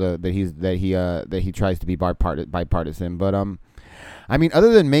he's one of that he tries to be bipartisan. But I mean,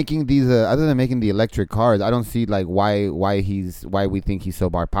 other than making the electric cars, I don't see like why we think he's so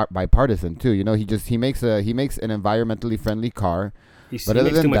bipartisan too. He makes an environmentally friendly car. He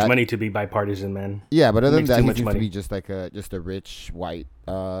makes too much money to be bipartisan, man. Yeah, but other than that, he seems to be just like a rich white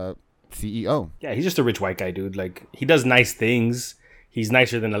CEO. Yeah, he's just a rich white guy, dude. Like he does nice things. He's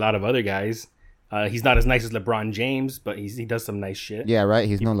nicer than a lot of other guys. He's not as nice as LeBron James, but he does some nice shit. Yeah, right.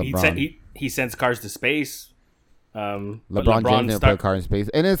 He's no LeBron. He sends cars to space. LeBron James didn't put a car in space,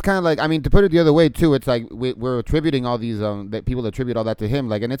 and it's kind of like, I mean, to put it the other way too, it's like we're attributing all these that people attribute all that to him,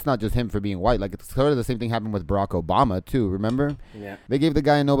 like, and it's not just him for being white. Like, it's sort of the same thing happened with Barack Obama too. Remember? Yeah. They gave the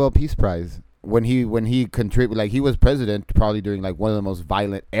guy a Nobel Peace Prize when he contributed, like he was president probably during like one of the most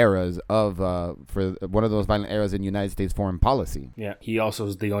violent eras in United States foreign policy. Yeah, he also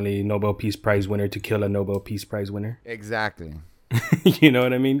is the only Nobel Peace Prize winner to kill a Nobel Peace Prize winner. Exactly. You know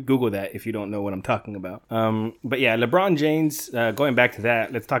what I mean? Google that if you don't know what I'm talking about. But yeah, LeBron James, going back to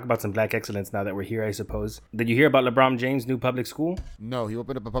that, let's talk about some black excellence now that we're here, I suppose. Did you hear about LeBron James' new public school? No, he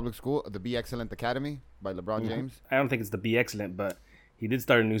opened up a public school, the Be Excellent Academy by LeBron James. I don't think it's the Be Excellent, but he did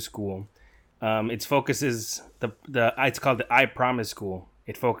start a new school. Its focuses, it's called the I Promise School.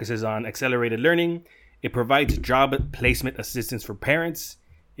 It focuses on accelerated learning. It provides job placement assistance for parents.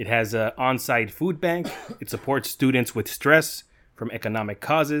 It has an on-site food bank. It supports students with stress from economic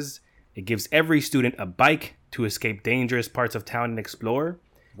causes. It gives every student a bike, to escape dangerous parts of town and explore.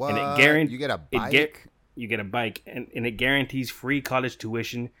 What? And it guarantees you get a bike? You get a bike, and it guarantees free college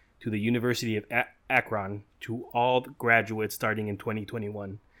tuition to the University of Akron to all graduates starting in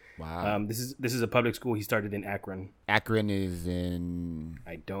 2021. Wow. This is a public school. He started in Akron. Akron is in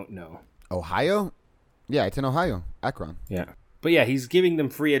I don't know. Ohio? Yeah, it's in Ohio. Akron. Yeah. But yeah, he's giving them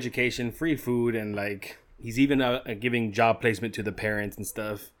free education, free food, and like he's even giving job placement to the parents and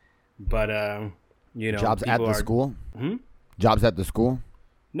stuff. But you know, jobs at the school? Jobs at the school?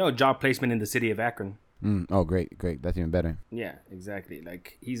 No, job placement in the city of Akron. Oh, great. That's even better. Yeah, exactly.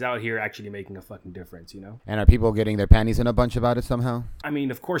 Like, he's out here actually making a fucking difference, you know? And are people getting their panties in a bunch about it somehow? I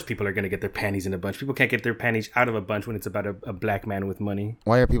mean, of course people are going to get their panties in a bunch. People can't get their panties out of a bunch when it's about a black man with money.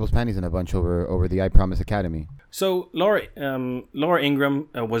 Why are people's panties in a bunch over the I Promise Academy? So, Laura Ingraham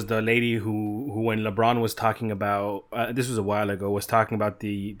was the lady who when LeBron was talking about, this was a while ago, was talking about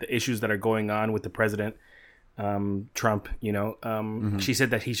the issues that are going on with the president, Trump, you know? She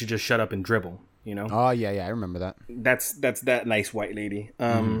said that he should just shut up and dribble. You know? Oh yeah, I remember that. That's that nice white lady.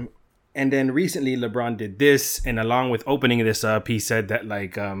 And then recently LeBron did this, and along with opening this up, he said that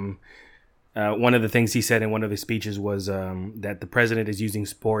like one of the things he said in one of his speeches was that the president is using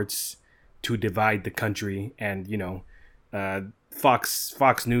sports to divide the country, and you know,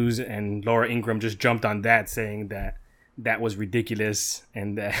 Fox News and Laura Ingraham just jumped on that, saying that was ridiculous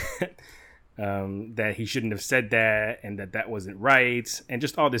and that. That he shouldn't have said that, and that wasn't right, and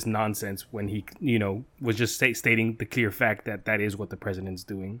just all this nonsense when he, you know, was just stating the clear fact that is what the president's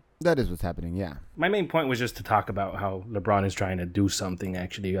doing. That is what's happening, yeah. My main point was just to talk about how LeBron is trying to do something,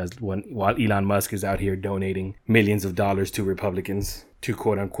 actually, while Elon Musk is out here donating millions of dollars to Republicans to,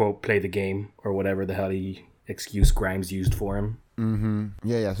 quote-unquote, play the game, or whatever the hell excuse Grimes used for him.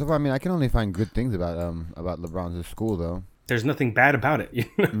 Yeah. So far, I mean, I can only find good things about LeBron's school, though. There's nothing bad about it, you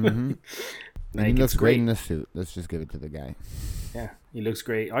know? Like, he looks great in the suit. Let's just give it to the guy. Yeah, he looks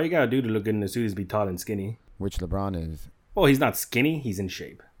great. All you gotta do to look good in the suit is be tall and skinny. Which LeBron is. Well, he's not skinny. He's in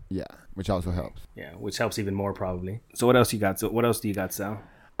shape. Yeah, which also helps. Yeah, which helps even more probably. So what else you got? So what else do you got, Sal?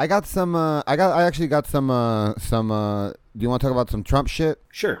 I got some. I actually got some. Do you want to talk about some Trump shit?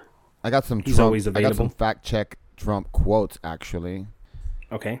 Sure. I got some. He's always available. I got some fact check Trump quotes actually.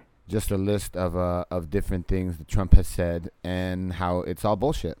 Okay. Just a list of different things that Trump has said and how it's all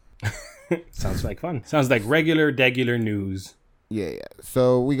bullshit. Sounds like fun. Sounds like degular news. Yeah.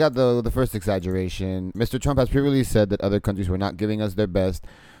 So we got the first exaggeration. Mr. Trump has previously said that other countries were not giving us their best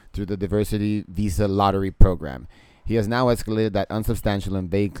through the diversity visa lottery program. He has now escalated that unsubstantial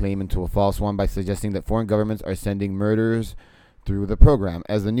and vague claim into a false one by suggesting that foreign governments are sending murderers through the program.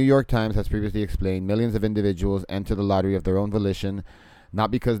 As the New York Times has previously explained, millions of individuals enter the lottery of their own volition,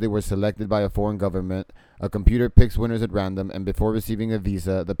 not because they were selected by a foreign government. A computer picks winners at random, and before receiving a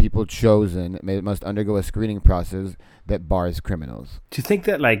visa, the people chosen must undergo a screening process that bars criminals. To think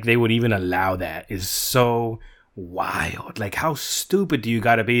that like they would even allow that is so wild. Like, how stupid do you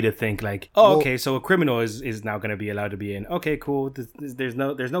gotta be to think like, okay, so a criminal is now gonna be allowed to be in. Okay, cool. There's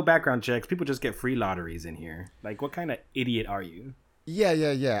no background checks. People just get free lotteries in here. Like, what kind of idiot are you?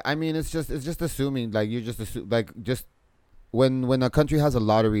 Yeah. I mean, it's just assuming like you're just when a country has a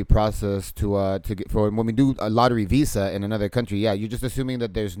lottery process to get for when we do a lottery visa in another country, yeah, you're just assuming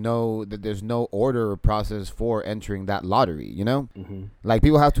that there's no order or process for entering that lottery, you know? Like,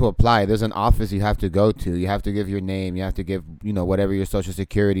 people have to apply. There's an office you have to go to. You have to give your name. You have to give, whatever your social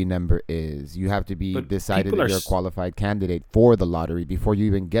security number is. You have to be decided that you're a qualified candidate for the lottery before you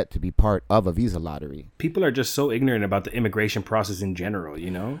even get to be part of a visa lottery. People are just so ignorant about the immigration process in general,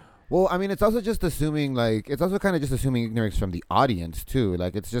 you know? Well, I mean, it's also just assuming, it's also kind of just assuming ignorance from the audience, too.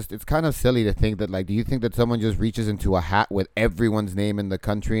 Like, it's kind of silly to think that, like, do you think that someone just reaches into a hat with everyone's name in the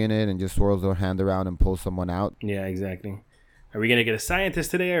country in it and just swirls their hand around and pulls someone out? Yeah, exactly. Are we going to get a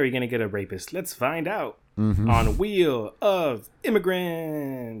scientist today, or are we going to get a rapist? Let's find out on Wheel of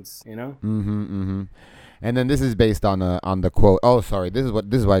Immigrants, you know? And then this is based on the quote. Oh, sorry. This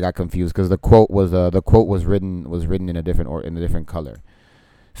is why I got confused, because the quote was written in a different color.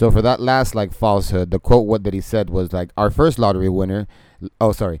 So for that last falsehood, the quote what that he said was our first lottery winner.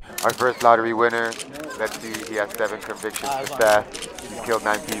 Our first lottery winner. Let's see, he has 7 convictions for theft. He's killed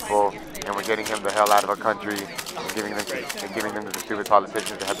 9 people, and we're getting him the hell out of our country and giving them to the stupid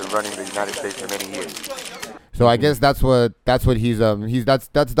politicians that have been running the United States for many years. So I guess that's what that's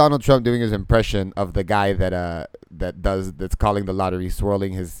Donald Trump doing his impression of the guy that's calling the lottery,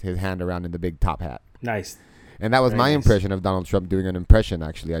 swirling his hand around in the big top hat. Nice. And that was my impression of Donald Trump doing an impression,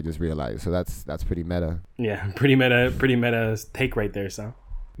 actually, I just realized. So that's pretty meta. Yeah, pretty meta take right there, so.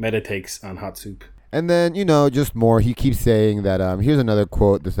 Meta takes on Hot Soup. And then, just more. He keeps saying that, here's another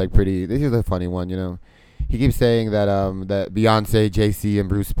quote that's this is a funny one, He keeps saying that that Beyonce, Jay-Z, and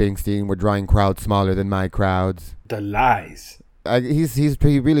Bruce Springsteen were drawing crowds smaller than my crowds. The lies.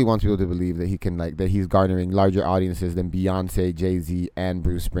 He really wants people to believe that he can that he's garnering larger audiences than Beyonce, Jay-Z, and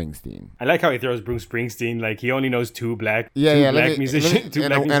Bruce Springsteen. I like how he throws Bruce Springsteen like he only knows two black musicians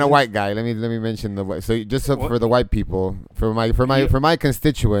and a white guy. Let me mention the white. For the white people, for my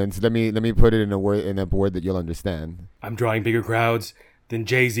constituents, let me put it in a word that you'll understand. I'm drawing bigger crowds than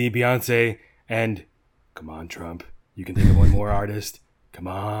Jay-Z, Beyonce, and come on, Trump. You can think of one more artist. Come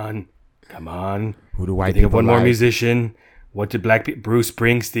on. Who do white think people of one more like? musician? What did black people? Bruce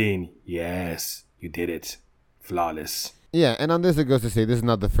Springsteen. Yes, you did it. Flawless. Yeah, and on this it goes to say this is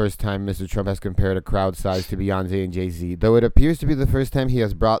not the first time Mr. Trump has compared a crowd size to Beyonce and Jay-Z, though it appears to be the first time he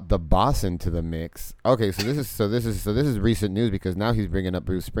has brought the boss into the mix. Okay, so this is recent news because now he's bringing up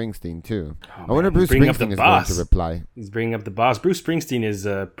Bruce Springsteen too. I wonder if Bruce Springsteen is going to reply. He's bringing up the boss. Bruce Springsteen is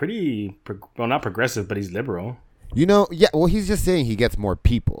not progressive, but he's liberal. He's just saying he gets more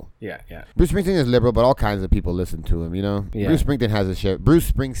people. Yeah. Bruce Springsteen is liberal, but all kinds of people listen to him, Yeah. Bruce Springsteen has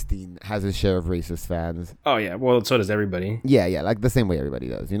his share of racist fans. Oh, yeah. Well, so does everybody. Yeah, like the same way everybody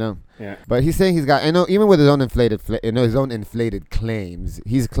does, Yeah. But he's saying even with his own inflated claims,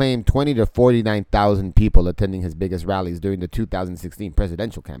 he's claimed 20 to 49,000 people attending his biggest rallies during the 2016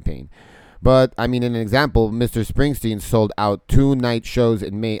 presidential campaign. But I mean, in an example, Mr. Springsteen sold out two-night show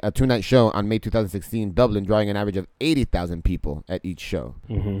on May 2016, Dublin, drawing an average of 80,000 people at each show.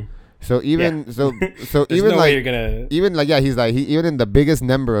 Mm-hmm. So even even in the biggest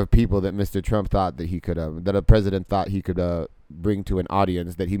number of people that Mr. Trump thought that he could that a president thought he could bring to an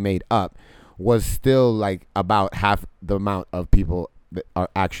audience that he made up was still like about half the amount of people that are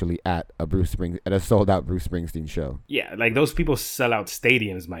actually at a sold out Bruce Springsteen show. Yeah, like those people sell out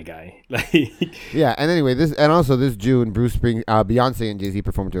stadiums, my guy. Like yeah, and anyway, this June, Beyonce and Jay-Z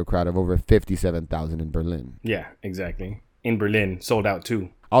performed to a crowd of over 57,000 in Berlin. Yeah, exactly. In Berlin, sold out too.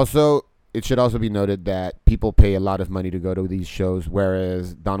 Also, it should also be noted that people pay a lot of money to go to these shows,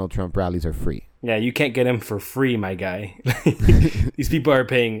 whereas Donald Trump rallies are free. Yeah, you can't get them for free, my guy. These people are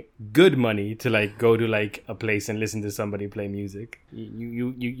paying good money to like go to like a place and listen to somebody play music.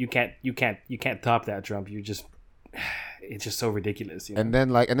 You can't top that, Trump. It's just so ridiculous. And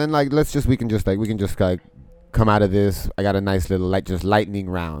then we can just come out of this. I got a nice little lightning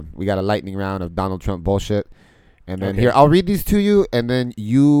round. We got a lightning round of Donald Trump bullshit. And then here, I'll read these to you, and then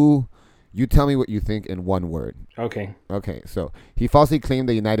you tell me what you think in one word. Okay. Okay, so he falsely claimed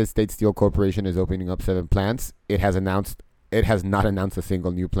the United States Steel Corporation is opening up 7 plants. It has not announced a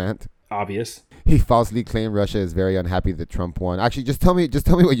single new plant. Obvious. He falsely claimed Russia is very unhappy that Trump won. Actually, just tell me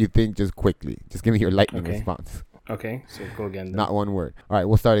what you think, just quickly. Just give me your lightning response. Okay, so go again. Then. Not one word. All right,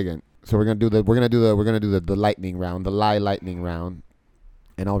 we'll start again. So we're gonna do the lightning round, the lightning round,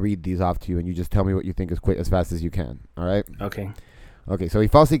 and I'll read these off to you, and you just tell me what you think as fast as you can. All right. Okay, so he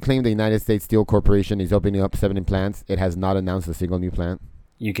falsely claimed the United States Steel Corporation is opening up 7 plants. It has not announced a single new plant.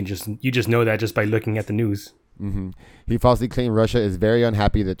 You just know that just by looking at the news. Mm-hmm. He falsely claimed Russia is very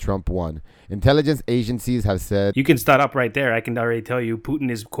unhappy that Trump won. Intelligence agencies have said... You can start up right there. I can already tell you Putin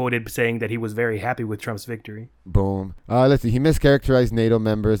is quoted saying that he was very happy with Trump's victory. Boom. Let's see. He mischaracterized NATO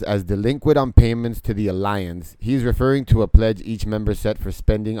members as delinquent on payments to the alliance. He's referring to a pledge each member set for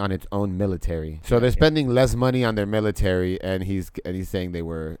spending on its own military. So they're spending less money on their military, and he's saying they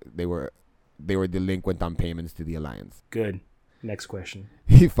were delinquent on payments to the alliance. Good. Next question.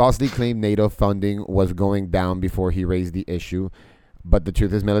 He falsely claimed NATO funding was going down before he raised the issue, but the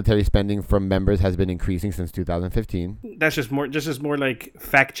truth is military spending from members has been increasing since 2015. That's just more like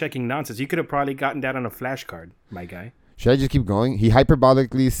fact-checking nonsense. You could have probably gotten that on a flashcard, my guy. Should I just keep going? He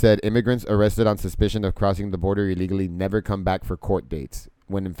hyperbolically said immigrants arrested on suspicion of crossing the border illegally never come back for court dates,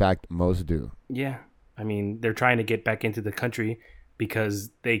 when in fact most do. Yeah. I mean, they're trying to get back into the country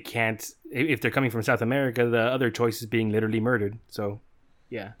because they can't, if they're coming from South America, the other choice is being literally murdered. So,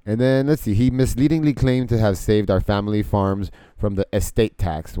 yeah. And then, let's see, he misleadingly claimed to have saved our family farms from the estate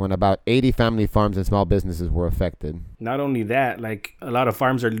tax when about 80 family farms and small businesses were affected. Not only that, like a lot of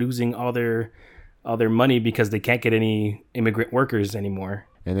farms are losing all their money because they can't get any immigrant workers anymore.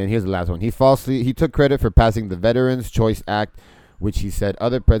 And then here's the last one. He took credit for passing the Veterans Choice Act, which he said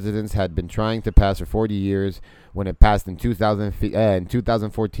other presidents had been trying to pass for 40 years when it passed in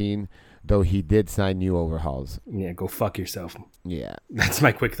 2014, though he did sign new overhauls. Yeah, go fuck yourself. Yeah. That's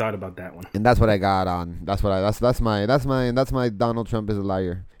my quick thought about that one. And that's what I got on. That's my Donald Trump is a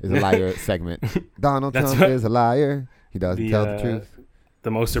liar segment. Donald Trump is a liar. He doesn't tell the truth.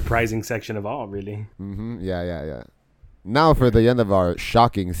 The most surprising section of all, really. Mm-hmm. Yeah. Now for the end of our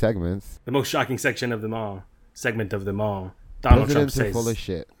shocking segments. The most shocking segment of them all. Donald Trump says, are full of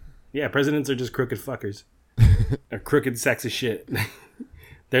shit. Yeah, presidents are just crooked fuckers. A crooked sacks of shit.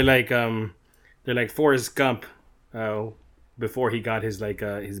 They're like Forrest Gump before he got his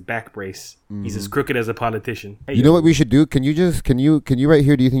his back brace. He's as crooked as a politician. Hey, You know what we should do? Can you right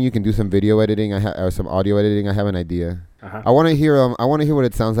here? Do you think you can do some video editing? Or some audio editing? I have an idea. Uh-huh. I want to hear what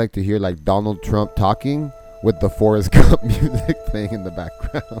it sounds like to hear like Donald Trump talking with the Forrest Gump music playing in the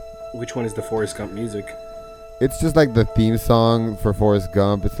background. Which one is the Forrest Gump music? It's just like the theme song for Forrest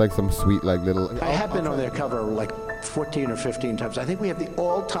Gump. It's like some sweet like little. I have been on their cover like 14 or 15 times. I think we have the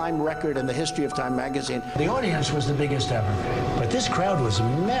all-time record in the history of Time magazine. The audience was the biggest ever, but this crowd was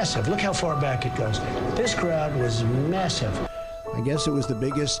massive. Look how far back it goes. This crowd was massive. I guess it was the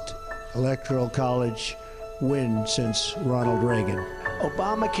biggest electoral college win since Ronald Reagan.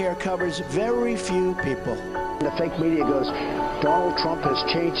 Obamacare covers very few people. The fake media goes, Donald Trump has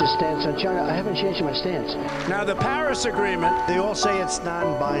changed his stance on China. I haven't changed my stance. Now, the Paris Agreement, they all say it's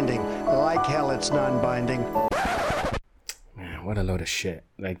non-binding. Like hell, it's non-binding. Man, what a load of shit.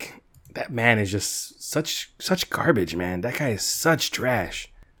 Like, that man is just such garbage, man. That guy is such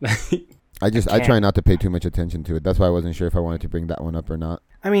trash. I try not to pay too much attention to it. That's why I wasn't sure if I wanted to bring that one up or not.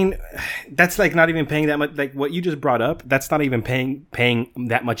 I mean, that's like not even paying that much. Like what you just brought up, that's not even paying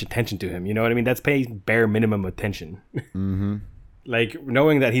that much attention to him. You know what I mean? That's paying bare minimum attention. Mm-hmm. Like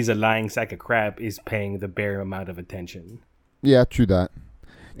knowing that he's a lying sack of crap is paying the bare amount of attention. Yeah, true that.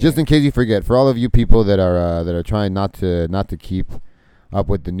 Just in case you forget, for all of you people that are trying not to keep up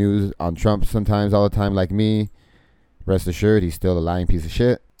with the news on Trump sometimes all the time, like me, rest assured he's still a lying piece of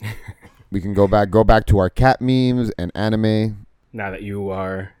shit. We can go back to our cat memes and anime. Now that you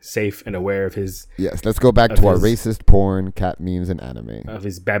are safe and aware of his... Yes, let's go back to our racist porn, cat memes, and anime. Of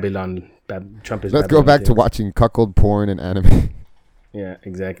his Babylon... Trump is Let's Babylon go back things. to watching cuckold porn and anime. Yeah,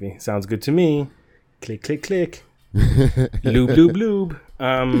 exactly. Sounds good to me. Click, click, click. Loob, loob, loob.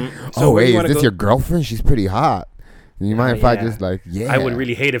 So hey, is this your girlfriend? She's pretty hot. You mind if I just I would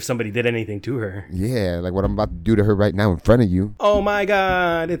really hate if somebody did anything to her. Yeah, like what I'm about to do to her right now in front of you. Oh my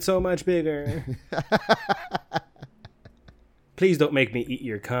God, it's so much bigger. Please don't make me eat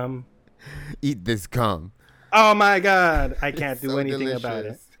your cum. Eat this cum. Oh my God, I can't do so anything delicious. about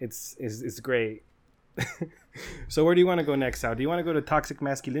it. It's great. So where do you want to go next, Sal? Do you want to go to toxic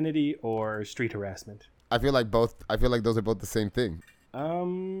masculinity or street harassment? I feel like both. I feel like those are both the same thing.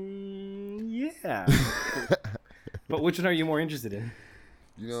 Yeah. But which one are you more interested in?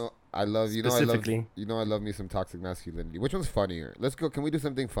 I love Specifically. I love me some toxic masculinity. Which one's funnier? Let's go. Can we do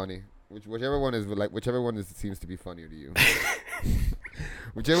something funny? Whichever one seems to be funnier to you.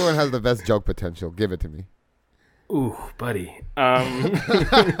 Whichever one has the best joke potential, give it to me. Ooh, buddy.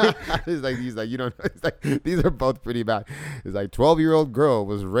 He's like you don't know. It's like these are both pretty bad. It's like 12-year-old girl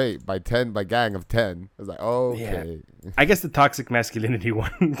was raped by gang of 10. I was like, okay. Yeah. I guess the toxic masculinity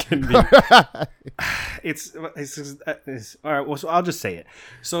one can be. It's all right. Well, so I'll just say it.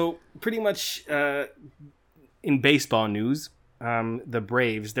 So pretty much in baseball news, the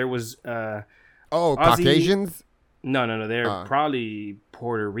Braves. There was Caucasians. No. They're probably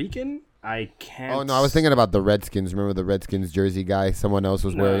Puerto Rican. I can't. Oh no, I was thinking about the Redskins. Remember the Redskins jersey guy? Someone else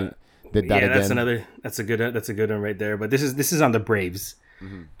was wearing. Did that again? That's a good one right there. But this is on the Braves.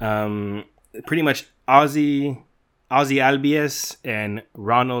 Mm-hmm. Pretty much Ozzy Albies and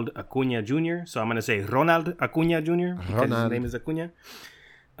Ronald Acuna Jr. So I'm gonna say Ronald Acuna Jr. because his name is Acuna.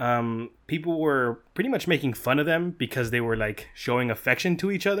 People were pretty much making fun of them because they were like showing affection to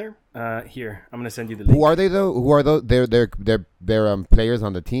each other. Here, I'm gonna send you the link. Who are they though? Who are those? They're players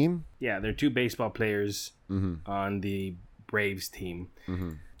on the team. Yeah, they're two baseball players on the Braves team.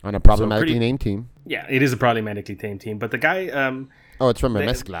 Mm-hmm. On a problematically named team. Yeah, it is a problematically named team. But the guy... it's from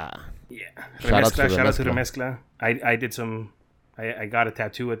Remezcla. Yeah. Shout out to Remezcla. I did some... I got a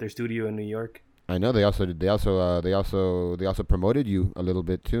tattoo at their studio in New York. I know they also promoted you a little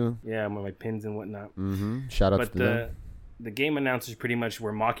bit too. Yeah, with my pins and whatnot. Mm-hmm. Shout out to them. The game announcers pretty much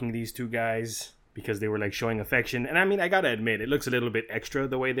were mocking these two guys because they were like showing affection. And I mean, I gotta admit, it looks a little bit extra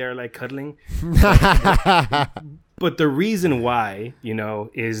the way they're like cuddling. But the reason why,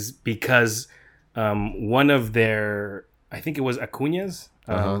 is because one of their, I think it was Acuna's.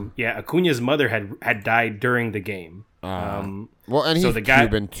 Acuna's mother had died during the game. And he's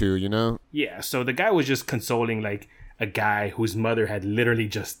Cuban too, Yeah, so the guy was just consoling like a guy whose mother had literally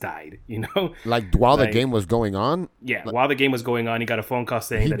just died, Like while the game was going on? Yeah, while the game was going on, he got a phone call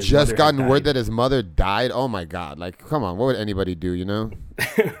saying that his just mother gotten word that his mother died. Oh my God! Like, come on, what would anybody do?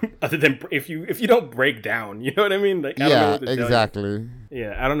 Other than if you don't break down, you know what I mean? Like, I don't know what to exactly. Tell you.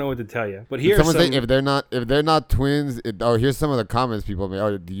 Yeah, I don't know what to tell you. But here's someone say if they're not twins. Here's some of the comments people made.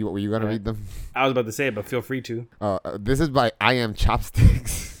 Were you gonna read them? I was about to say it, but feel free to. This is by I Am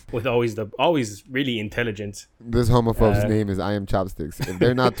Chopsticks. with always really intelligent. This homophobe's name is I Am Chopsticks. If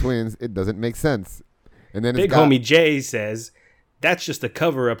they're not twins, it doesn't make sense. And then Big Homie Jay says, that's just a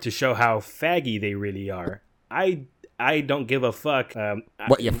cover-up to show how faggy they really are. I don't give a fuck.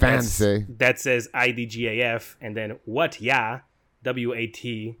 What your fans say. That says IDGAF, and then what ya,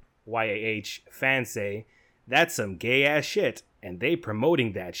 WATYAH, fans say, that's some gay-ass shit, and they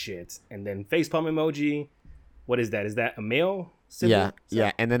promoting that shit. And then facepalm emoji, what is that? Is that a male symbol?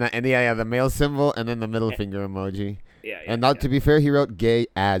 Yeah, and then the male symbol, and then the middle finger emoji. Yeah, and to be fair, he wrote gay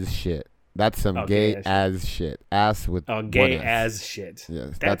as shit. That's some gay as shit. Ass with gay one as shit.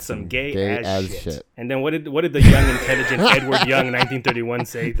 Yes, that's some gay as shit. And then what did the young, intelligent Edward Young, 1931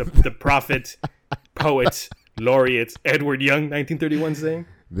 say? The prophet, poet, laureate Edward Young, 1931 say?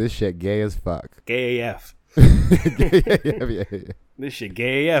 This shit gay as fuck. Gay AF. Yeah. This shit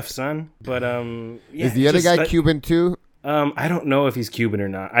gay AF, son. But is the other guy Cuban too? I don't know if he's Cuban or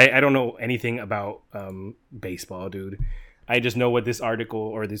not. I don't know anything about baseball, dude. I just know what this article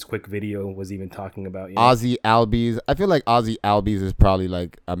or this quick video was even talking about. You know? Ozzy Albies. I feel like Ozzy Albies is probably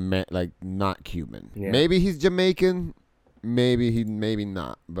like not Cuban. Yeah. Maybe he's Jamaican. Maybe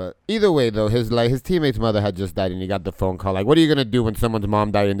not. But either way, though, his teammate's mother had just died, and he got the phone call. Like, what are you gonna do when someone's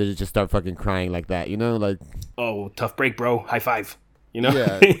mom died and they just start fucking crying like that? You know, like, oh, tough break, bro. High five. You know,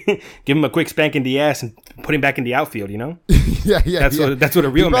 yeah. Give him a quick spank in the ass and put him back in the outfield. You know, yeah. That's what a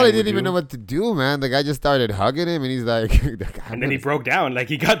real man probably would didn't even do. know what to do, man. The guy just started hugging him, and he's like, and then he broke down. Like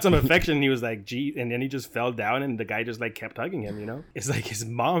he got some affection. And he was like, gee, and then he just fell down, and the guy just like kept hugging him. You know, it's like his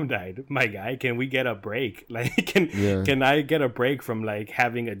mom died. My guy, can we get a break? Like, can I get a break from like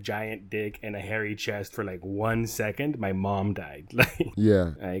having a giant dick and a hairy chest for like 1 second? My mom died. Like,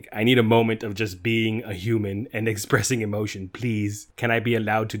 yeah. Like I need a moment of just being a human and expressing emotion. Please, can I be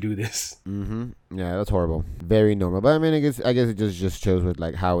allowed to do this? Yeah, that's horrible. Very normal. But I mean, I guess it just shows with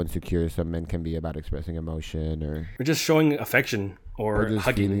like how insecure some men can be about expressing emotion or just showing affection or just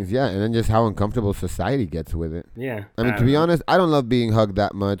hugging. Feelings. Yeah, and then just how uncomfortable society gets with it. Yeah. I mean, to be honest, I don't love being hugged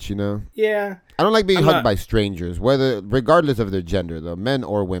that much, you know? Yeah. I don't like being hugged by strangers, regardless of their gender, though, men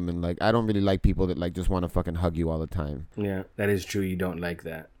or women. Like, I don't really like people that like just want to fucking hug you all the time. Yeah, that is true. You don't like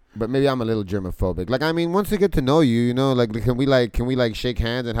that. But maybe I'm a little germophobic. Like, I mean, once we get to know you, you know, like, can we shake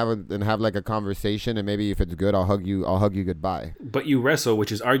hands and have like a conversation, and maybe if it's good, I'll hug you goodbye. But you wrestle,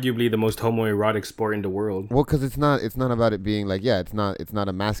 which is arguably the most homoerotic sport in the world. Well, because it's not about it being like, it's not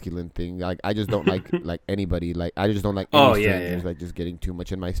a masculine thing. Like, I just don't like like anybody. Like, I just don't like any strangers like just getting too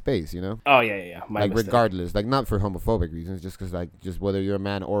much in my space, you know? Oh yeah. My like mistake. Regardless, like not for homophobic reasons, just because like just whether you're a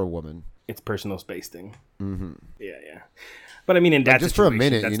man or a woman. It's personal space thing. Mm-hmm. Yeah. But I mean, in that just for a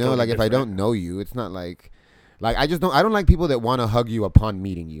minute, you know, totally like different. if I don't know you, it's not like I don't like people that want to hug you upon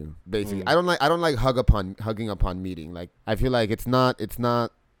meeting you. Basically, I don't like hugging upon meeting. Like I feel like it's not the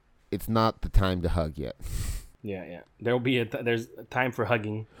time to hug yet. Yeah. There will be there's a time for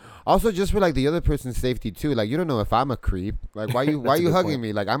hugging. Also, just for like the other person's safety too. Like you don't know if I'm a creep. Like why you hugging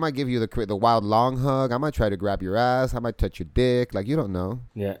me? Like I might give you the wild long hug. I might try to grab your ass. I might touch your dick. Like you don't know.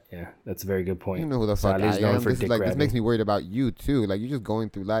 Yeah. That's a very good point. You know who the fuck I am. This makes me worried about you too. Like you're just going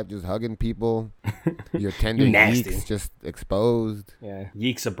through life, just hugging people. Your tender yeeks just exposed. Yeah,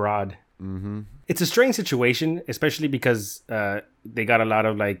 yeeks abroad. Mm-hmm. It's a strange situation, especially because they got a lot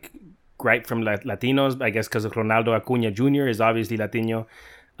of like gripe from Latinos. I guess because Ronaldo Acuna Jr. is obviously Latino.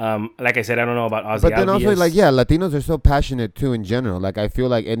 Like I said, I don't know about Ozzy. But then also, like, yeah, Latinos are so passionate too in general. Like, I feel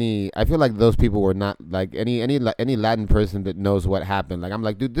like those people were not like any Latin person that knows what happened. Like, I'm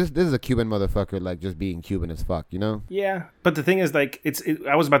like, dude, this is a Cuban motherfucker, like just being Cuban as fuck, you know? Yeah, but the thing is, like,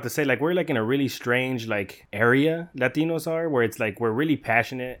 I was about to say, like, we're like in a really strange like area. Latinos are where it's like we're really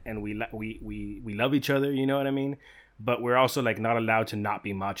passionate and we love each other. You know what I mean? But we're also like not allowed to not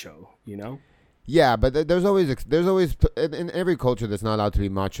be macho. You know? Yeah, but there's always in every culture that's not allowed to be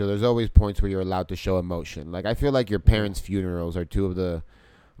macho. There's always points where you're allowed to show emotion. Like I feel like your parents' funerals are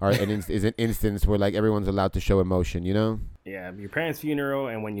is an instance where like everyone's allowed to show emotion. You know? Yeah, your parents' funeral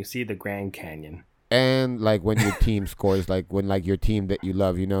and when you see the Grand Canyon. And like when your team scores, like when like your team that you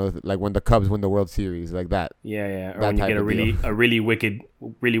love, you know, like when the Cubs win the World Series, like that. Yeah. Or when you get a really wicked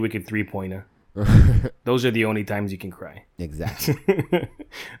 3-pointer. Those are the only times you can cry. Exactly.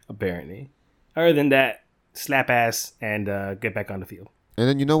 Apparently. Other than that, slap ass and get back on the field. And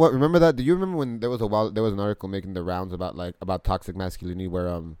then you know what? Remember that? Do you remember when there was an article making the rounds about toxic masculinity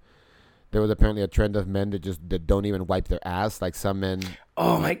where there was apparently a trend of men that don't even wipe their ass, like some men.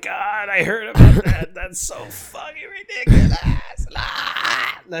 Oh my god, I heard about that. That's so fucking ridiculous.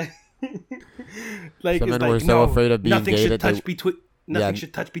 Like some men like, were so afraid of being nothing gay should that touch between. Nothing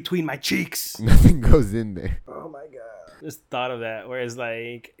should touch between my cheeks. Nothing goes in there. Oh my god. Just thought of that. Whereas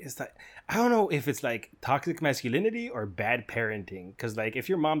like it's like I don't know if it's like toxic masculinity or bad parenting. Because like if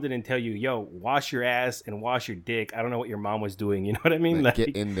your mom didn't tell you, yo, wash your ass and wash your dick, I don't know what your mom was doing. You know what I mean? Like,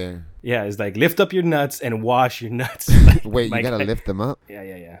 get in there. Yeah, it's like lift up your nuts and wash your nuts. Like, Wait, you like, gotta lift them up?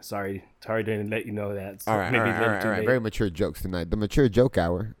 Yeah. Sorry to let you know that. So All right. Very mature jokes tonight. The mature joke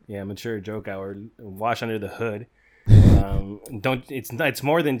hour. Yeah, mature joke hour. Wash under the hood. Don't. It's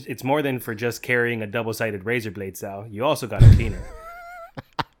more than for just carrying a double-sided razor blade, Sal. You also got a cleaner.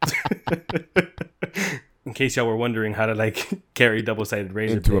 In case y'all were wondering how to like carry double-sided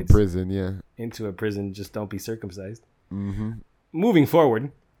razor into blades a prison, yeah. into a prison, just don't be circumcised. Mm-hmm. Moving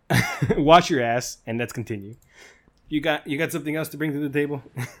forward, wash your ass, and let's continue. You got something else to bring to the table?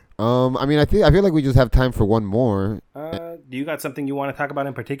 I mean, I feel like we just have time for one more. Do you got something you want to talk about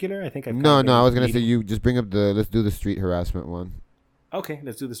in particular? I think I've No. I was gonna say you just bring up let's do the street harassment one. Okay,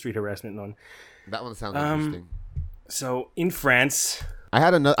 let's do the street harassment one. That one sounds interesting. So in France, I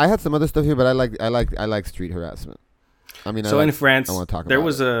had some other stuff here, but I like street harassment. I mean, in France, I want to talk there about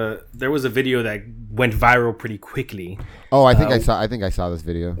was a video that went viral pretty quickly. Oh, I think I saw this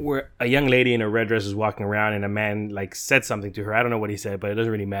video where a young lady in a red dress was walking around, and a man like said something to her. I don't know what he said, but it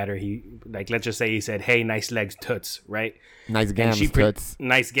doesn't really matter. He like let's just say he said, "Hey, nice legs, toots," right? Nice gams, toots.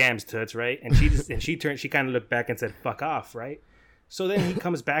 Nice gams, toots, right? And she kind of looked back and said, "Fuck off," right? So then he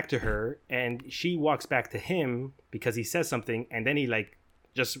comes back to her, and she walks back to him because he says something, and then he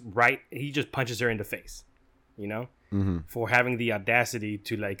just punches her in the face, you know. Mm-hmm. For having the audacity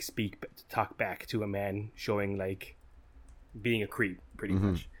to like talk back to a man, showing like being a creep, pretty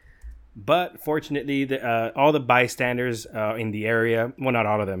much. But fortunately, all the bystanders in the area, well, not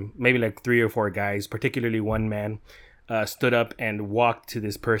all of them, maybe like 3 or 4 guys, particularly one man, stood up and walked to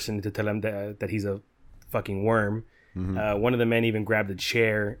this person to tell him that he's a fucking worm. Mm-hmm. One of the men even grabbed a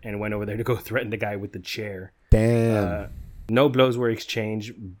chair and went over there to go threaten the guy with the chair. Damn. No blows were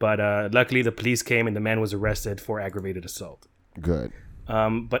exchanged, but luckily the police came and the man was arrested for aggravated assault. Good.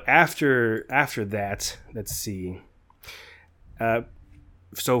 But after that, let's see.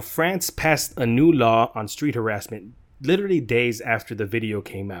 So France passed a new law on street harassment literally days after the video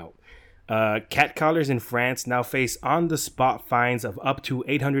came out. Catcallers in France now face on-the-spot fines of up to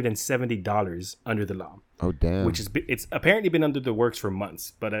 $870 under the law. Oh, damn. It's apparently been under the works for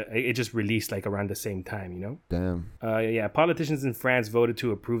months, but it just released like around the same time, you know? Damn. Yeah, politicians in France voted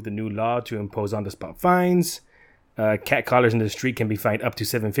to approve the new law to impose on-the-spot fines. Catcallers in the street can be fined up to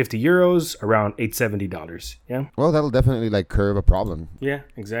 €750, around $870. Yeah. Well, that'll definitely like curb a problem. Yeah,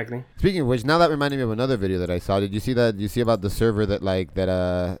 exactly. Speaking of which, now that reminded me of another video that I saw. Did you see that? Did you see about the server that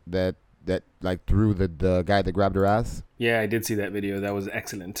threw the guy that grabbed her ass? Yeah, I did see that video. That was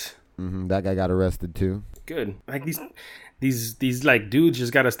excellent. Mm-hmm. That guy got arrested too. Good. Like these like dudes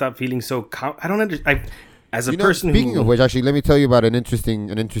just gotta stop feeling so. I don't understand. As a person. Speaking of which, actually, let me tell you about an interesting.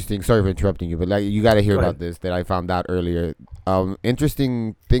 Sorry for interrupting you, but like you got to hear about this that I found out earlier.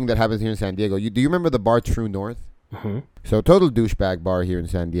 Interesting thing that happens here in San Diego. Do you remember the bar True North? Mm-hmm. So total douchebag bar here in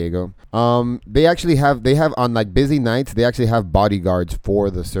San Diego. They have on like busy nights, they actually have bodyguards for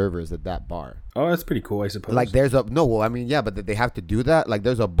the servers at that bar. Oh, that's pretty cool, I suppose. Like but they have to do that. Like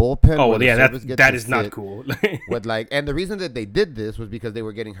there's a bullpen. Oh, well, yeah, that is not cool. And the reason that they did this was because they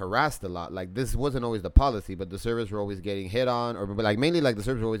were getting harassed a lot. Like this wasn't always the policy, but the servers were always getting hit on, or like mainly like the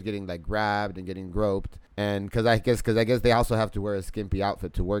servers were always getting like grabbed and getting groped. And because I guess they also have to wear a skimpy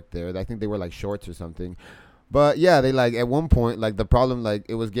outfit to work there. I think they wear like shorts or something. But yeah, they like at one point like the problem like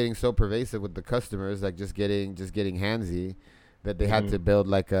it was getting so pervasive with the customers like just getting handsy that they had to build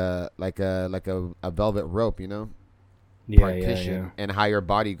like a velvet rope, you know, partition and hire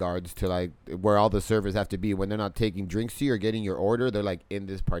bodyguards to like where all the servers have to be when they're not taking drinks to you or getting your order. They're like in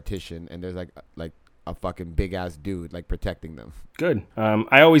this partition and there's like a fucking big ass dude like protecting them. Good.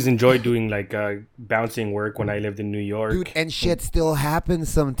 I always enjoyed doing like bouncing work when I lived in New York. Dude, and shit still happens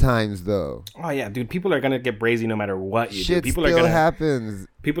sometimes though. Oh yeah, dude. People are gonna get brazy no matter what you do. People happens.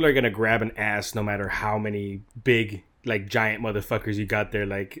 People are gonna grab an ass no matter how many big like giant motherfuckers you got there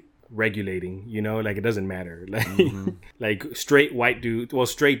like regulating. You know, like it doesn't matter. Like like straight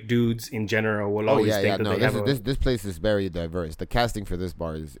dudes in general will always think that they have this place is very diverse. The casting for this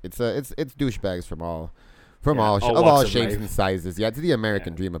bar is it's douchebags from all shapes and sizes. Yeah, it's the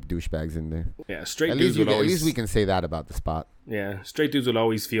American dream of douchebags in there. Yeah, straight at dudes least at least we can say that about the spot. Yeah, straight dudes will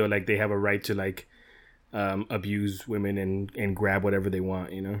always feel like they have a right to like abuse women and grab whatever they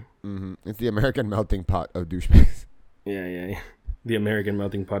want. You know. Mm-hmm. It's the American melting pot of douchebags. Yeah. The American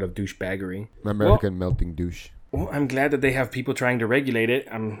melting pot of douchebaggery. American melting douche. Well, I'm glad that they have people trying to regulate it.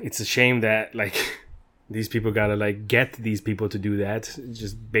 It's a shame that like these people gotta like get these people to do that. It's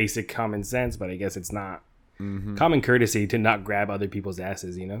just basic common sense, but I guess it's not. common courtesy to not grab other people's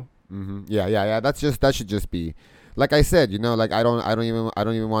asses, you know? Yeah. That should just be, like I said, you know, like I don't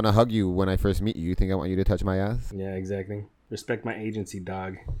even want to hug you when I first meet you. You think I want you to touch my ass? Yeah, exactly. Respect my agency,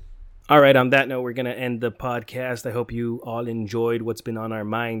 dog. All right, on that note, we're going to end the podcast. I hope you all enjoyed what's been on our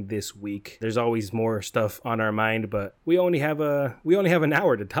mind this week. There's always more stuff on our mind, but we only have an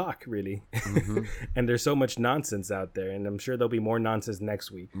hour to talk, really. And there's so much nonsense out there, and I'm sure there'll be more nonsense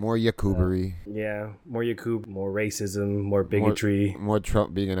next week. More Yakubery. More Yakub, more racism, more bigotry. More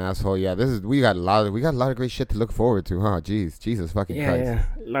Trump being an asshole. Yeah, we got a lot of great shit to look forward to, huh? Jesus fucking Christ. Yeah,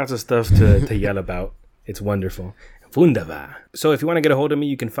 lots of stuff to yell about. It's wonderful. Wunderbar. So if you want to get a hold of me,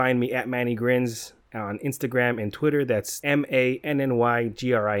 you can find me at Manny Grins on Instagram and Twitter. That's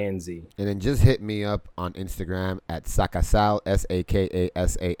MANNYGRINZ. And then just hit me up on Instagram at Sakasal,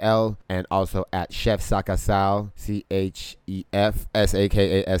 SAKASAL, and also at Chef Sakasal, CHEF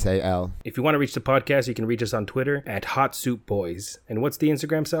SAKASAL. If you want to reach the podcast, you can reach us on Twitter at Hot Soup Boys. And what's the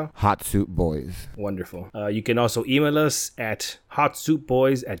Instagram, Sal? Hot Soup Boys. Wonderful. You can also email us at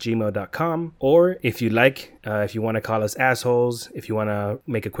hotsoupboys@gmail.com. Or if you like, if you want to call us assholes, if you want to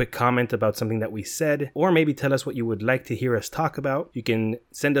make a quick comment about something that we said, or maybe tell us what you would like to hear us talk about, you can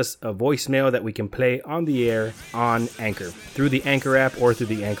send us a voicemail that we can play on the air on Anchor, through the Anchor app or through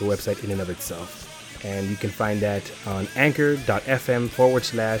the Anchor website in and of itself. And you can find that on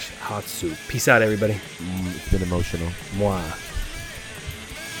anchor.fm/hot soup. Peace out, everybody. It's been emotional. Mwah.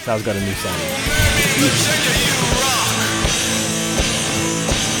 Sal's got a new song.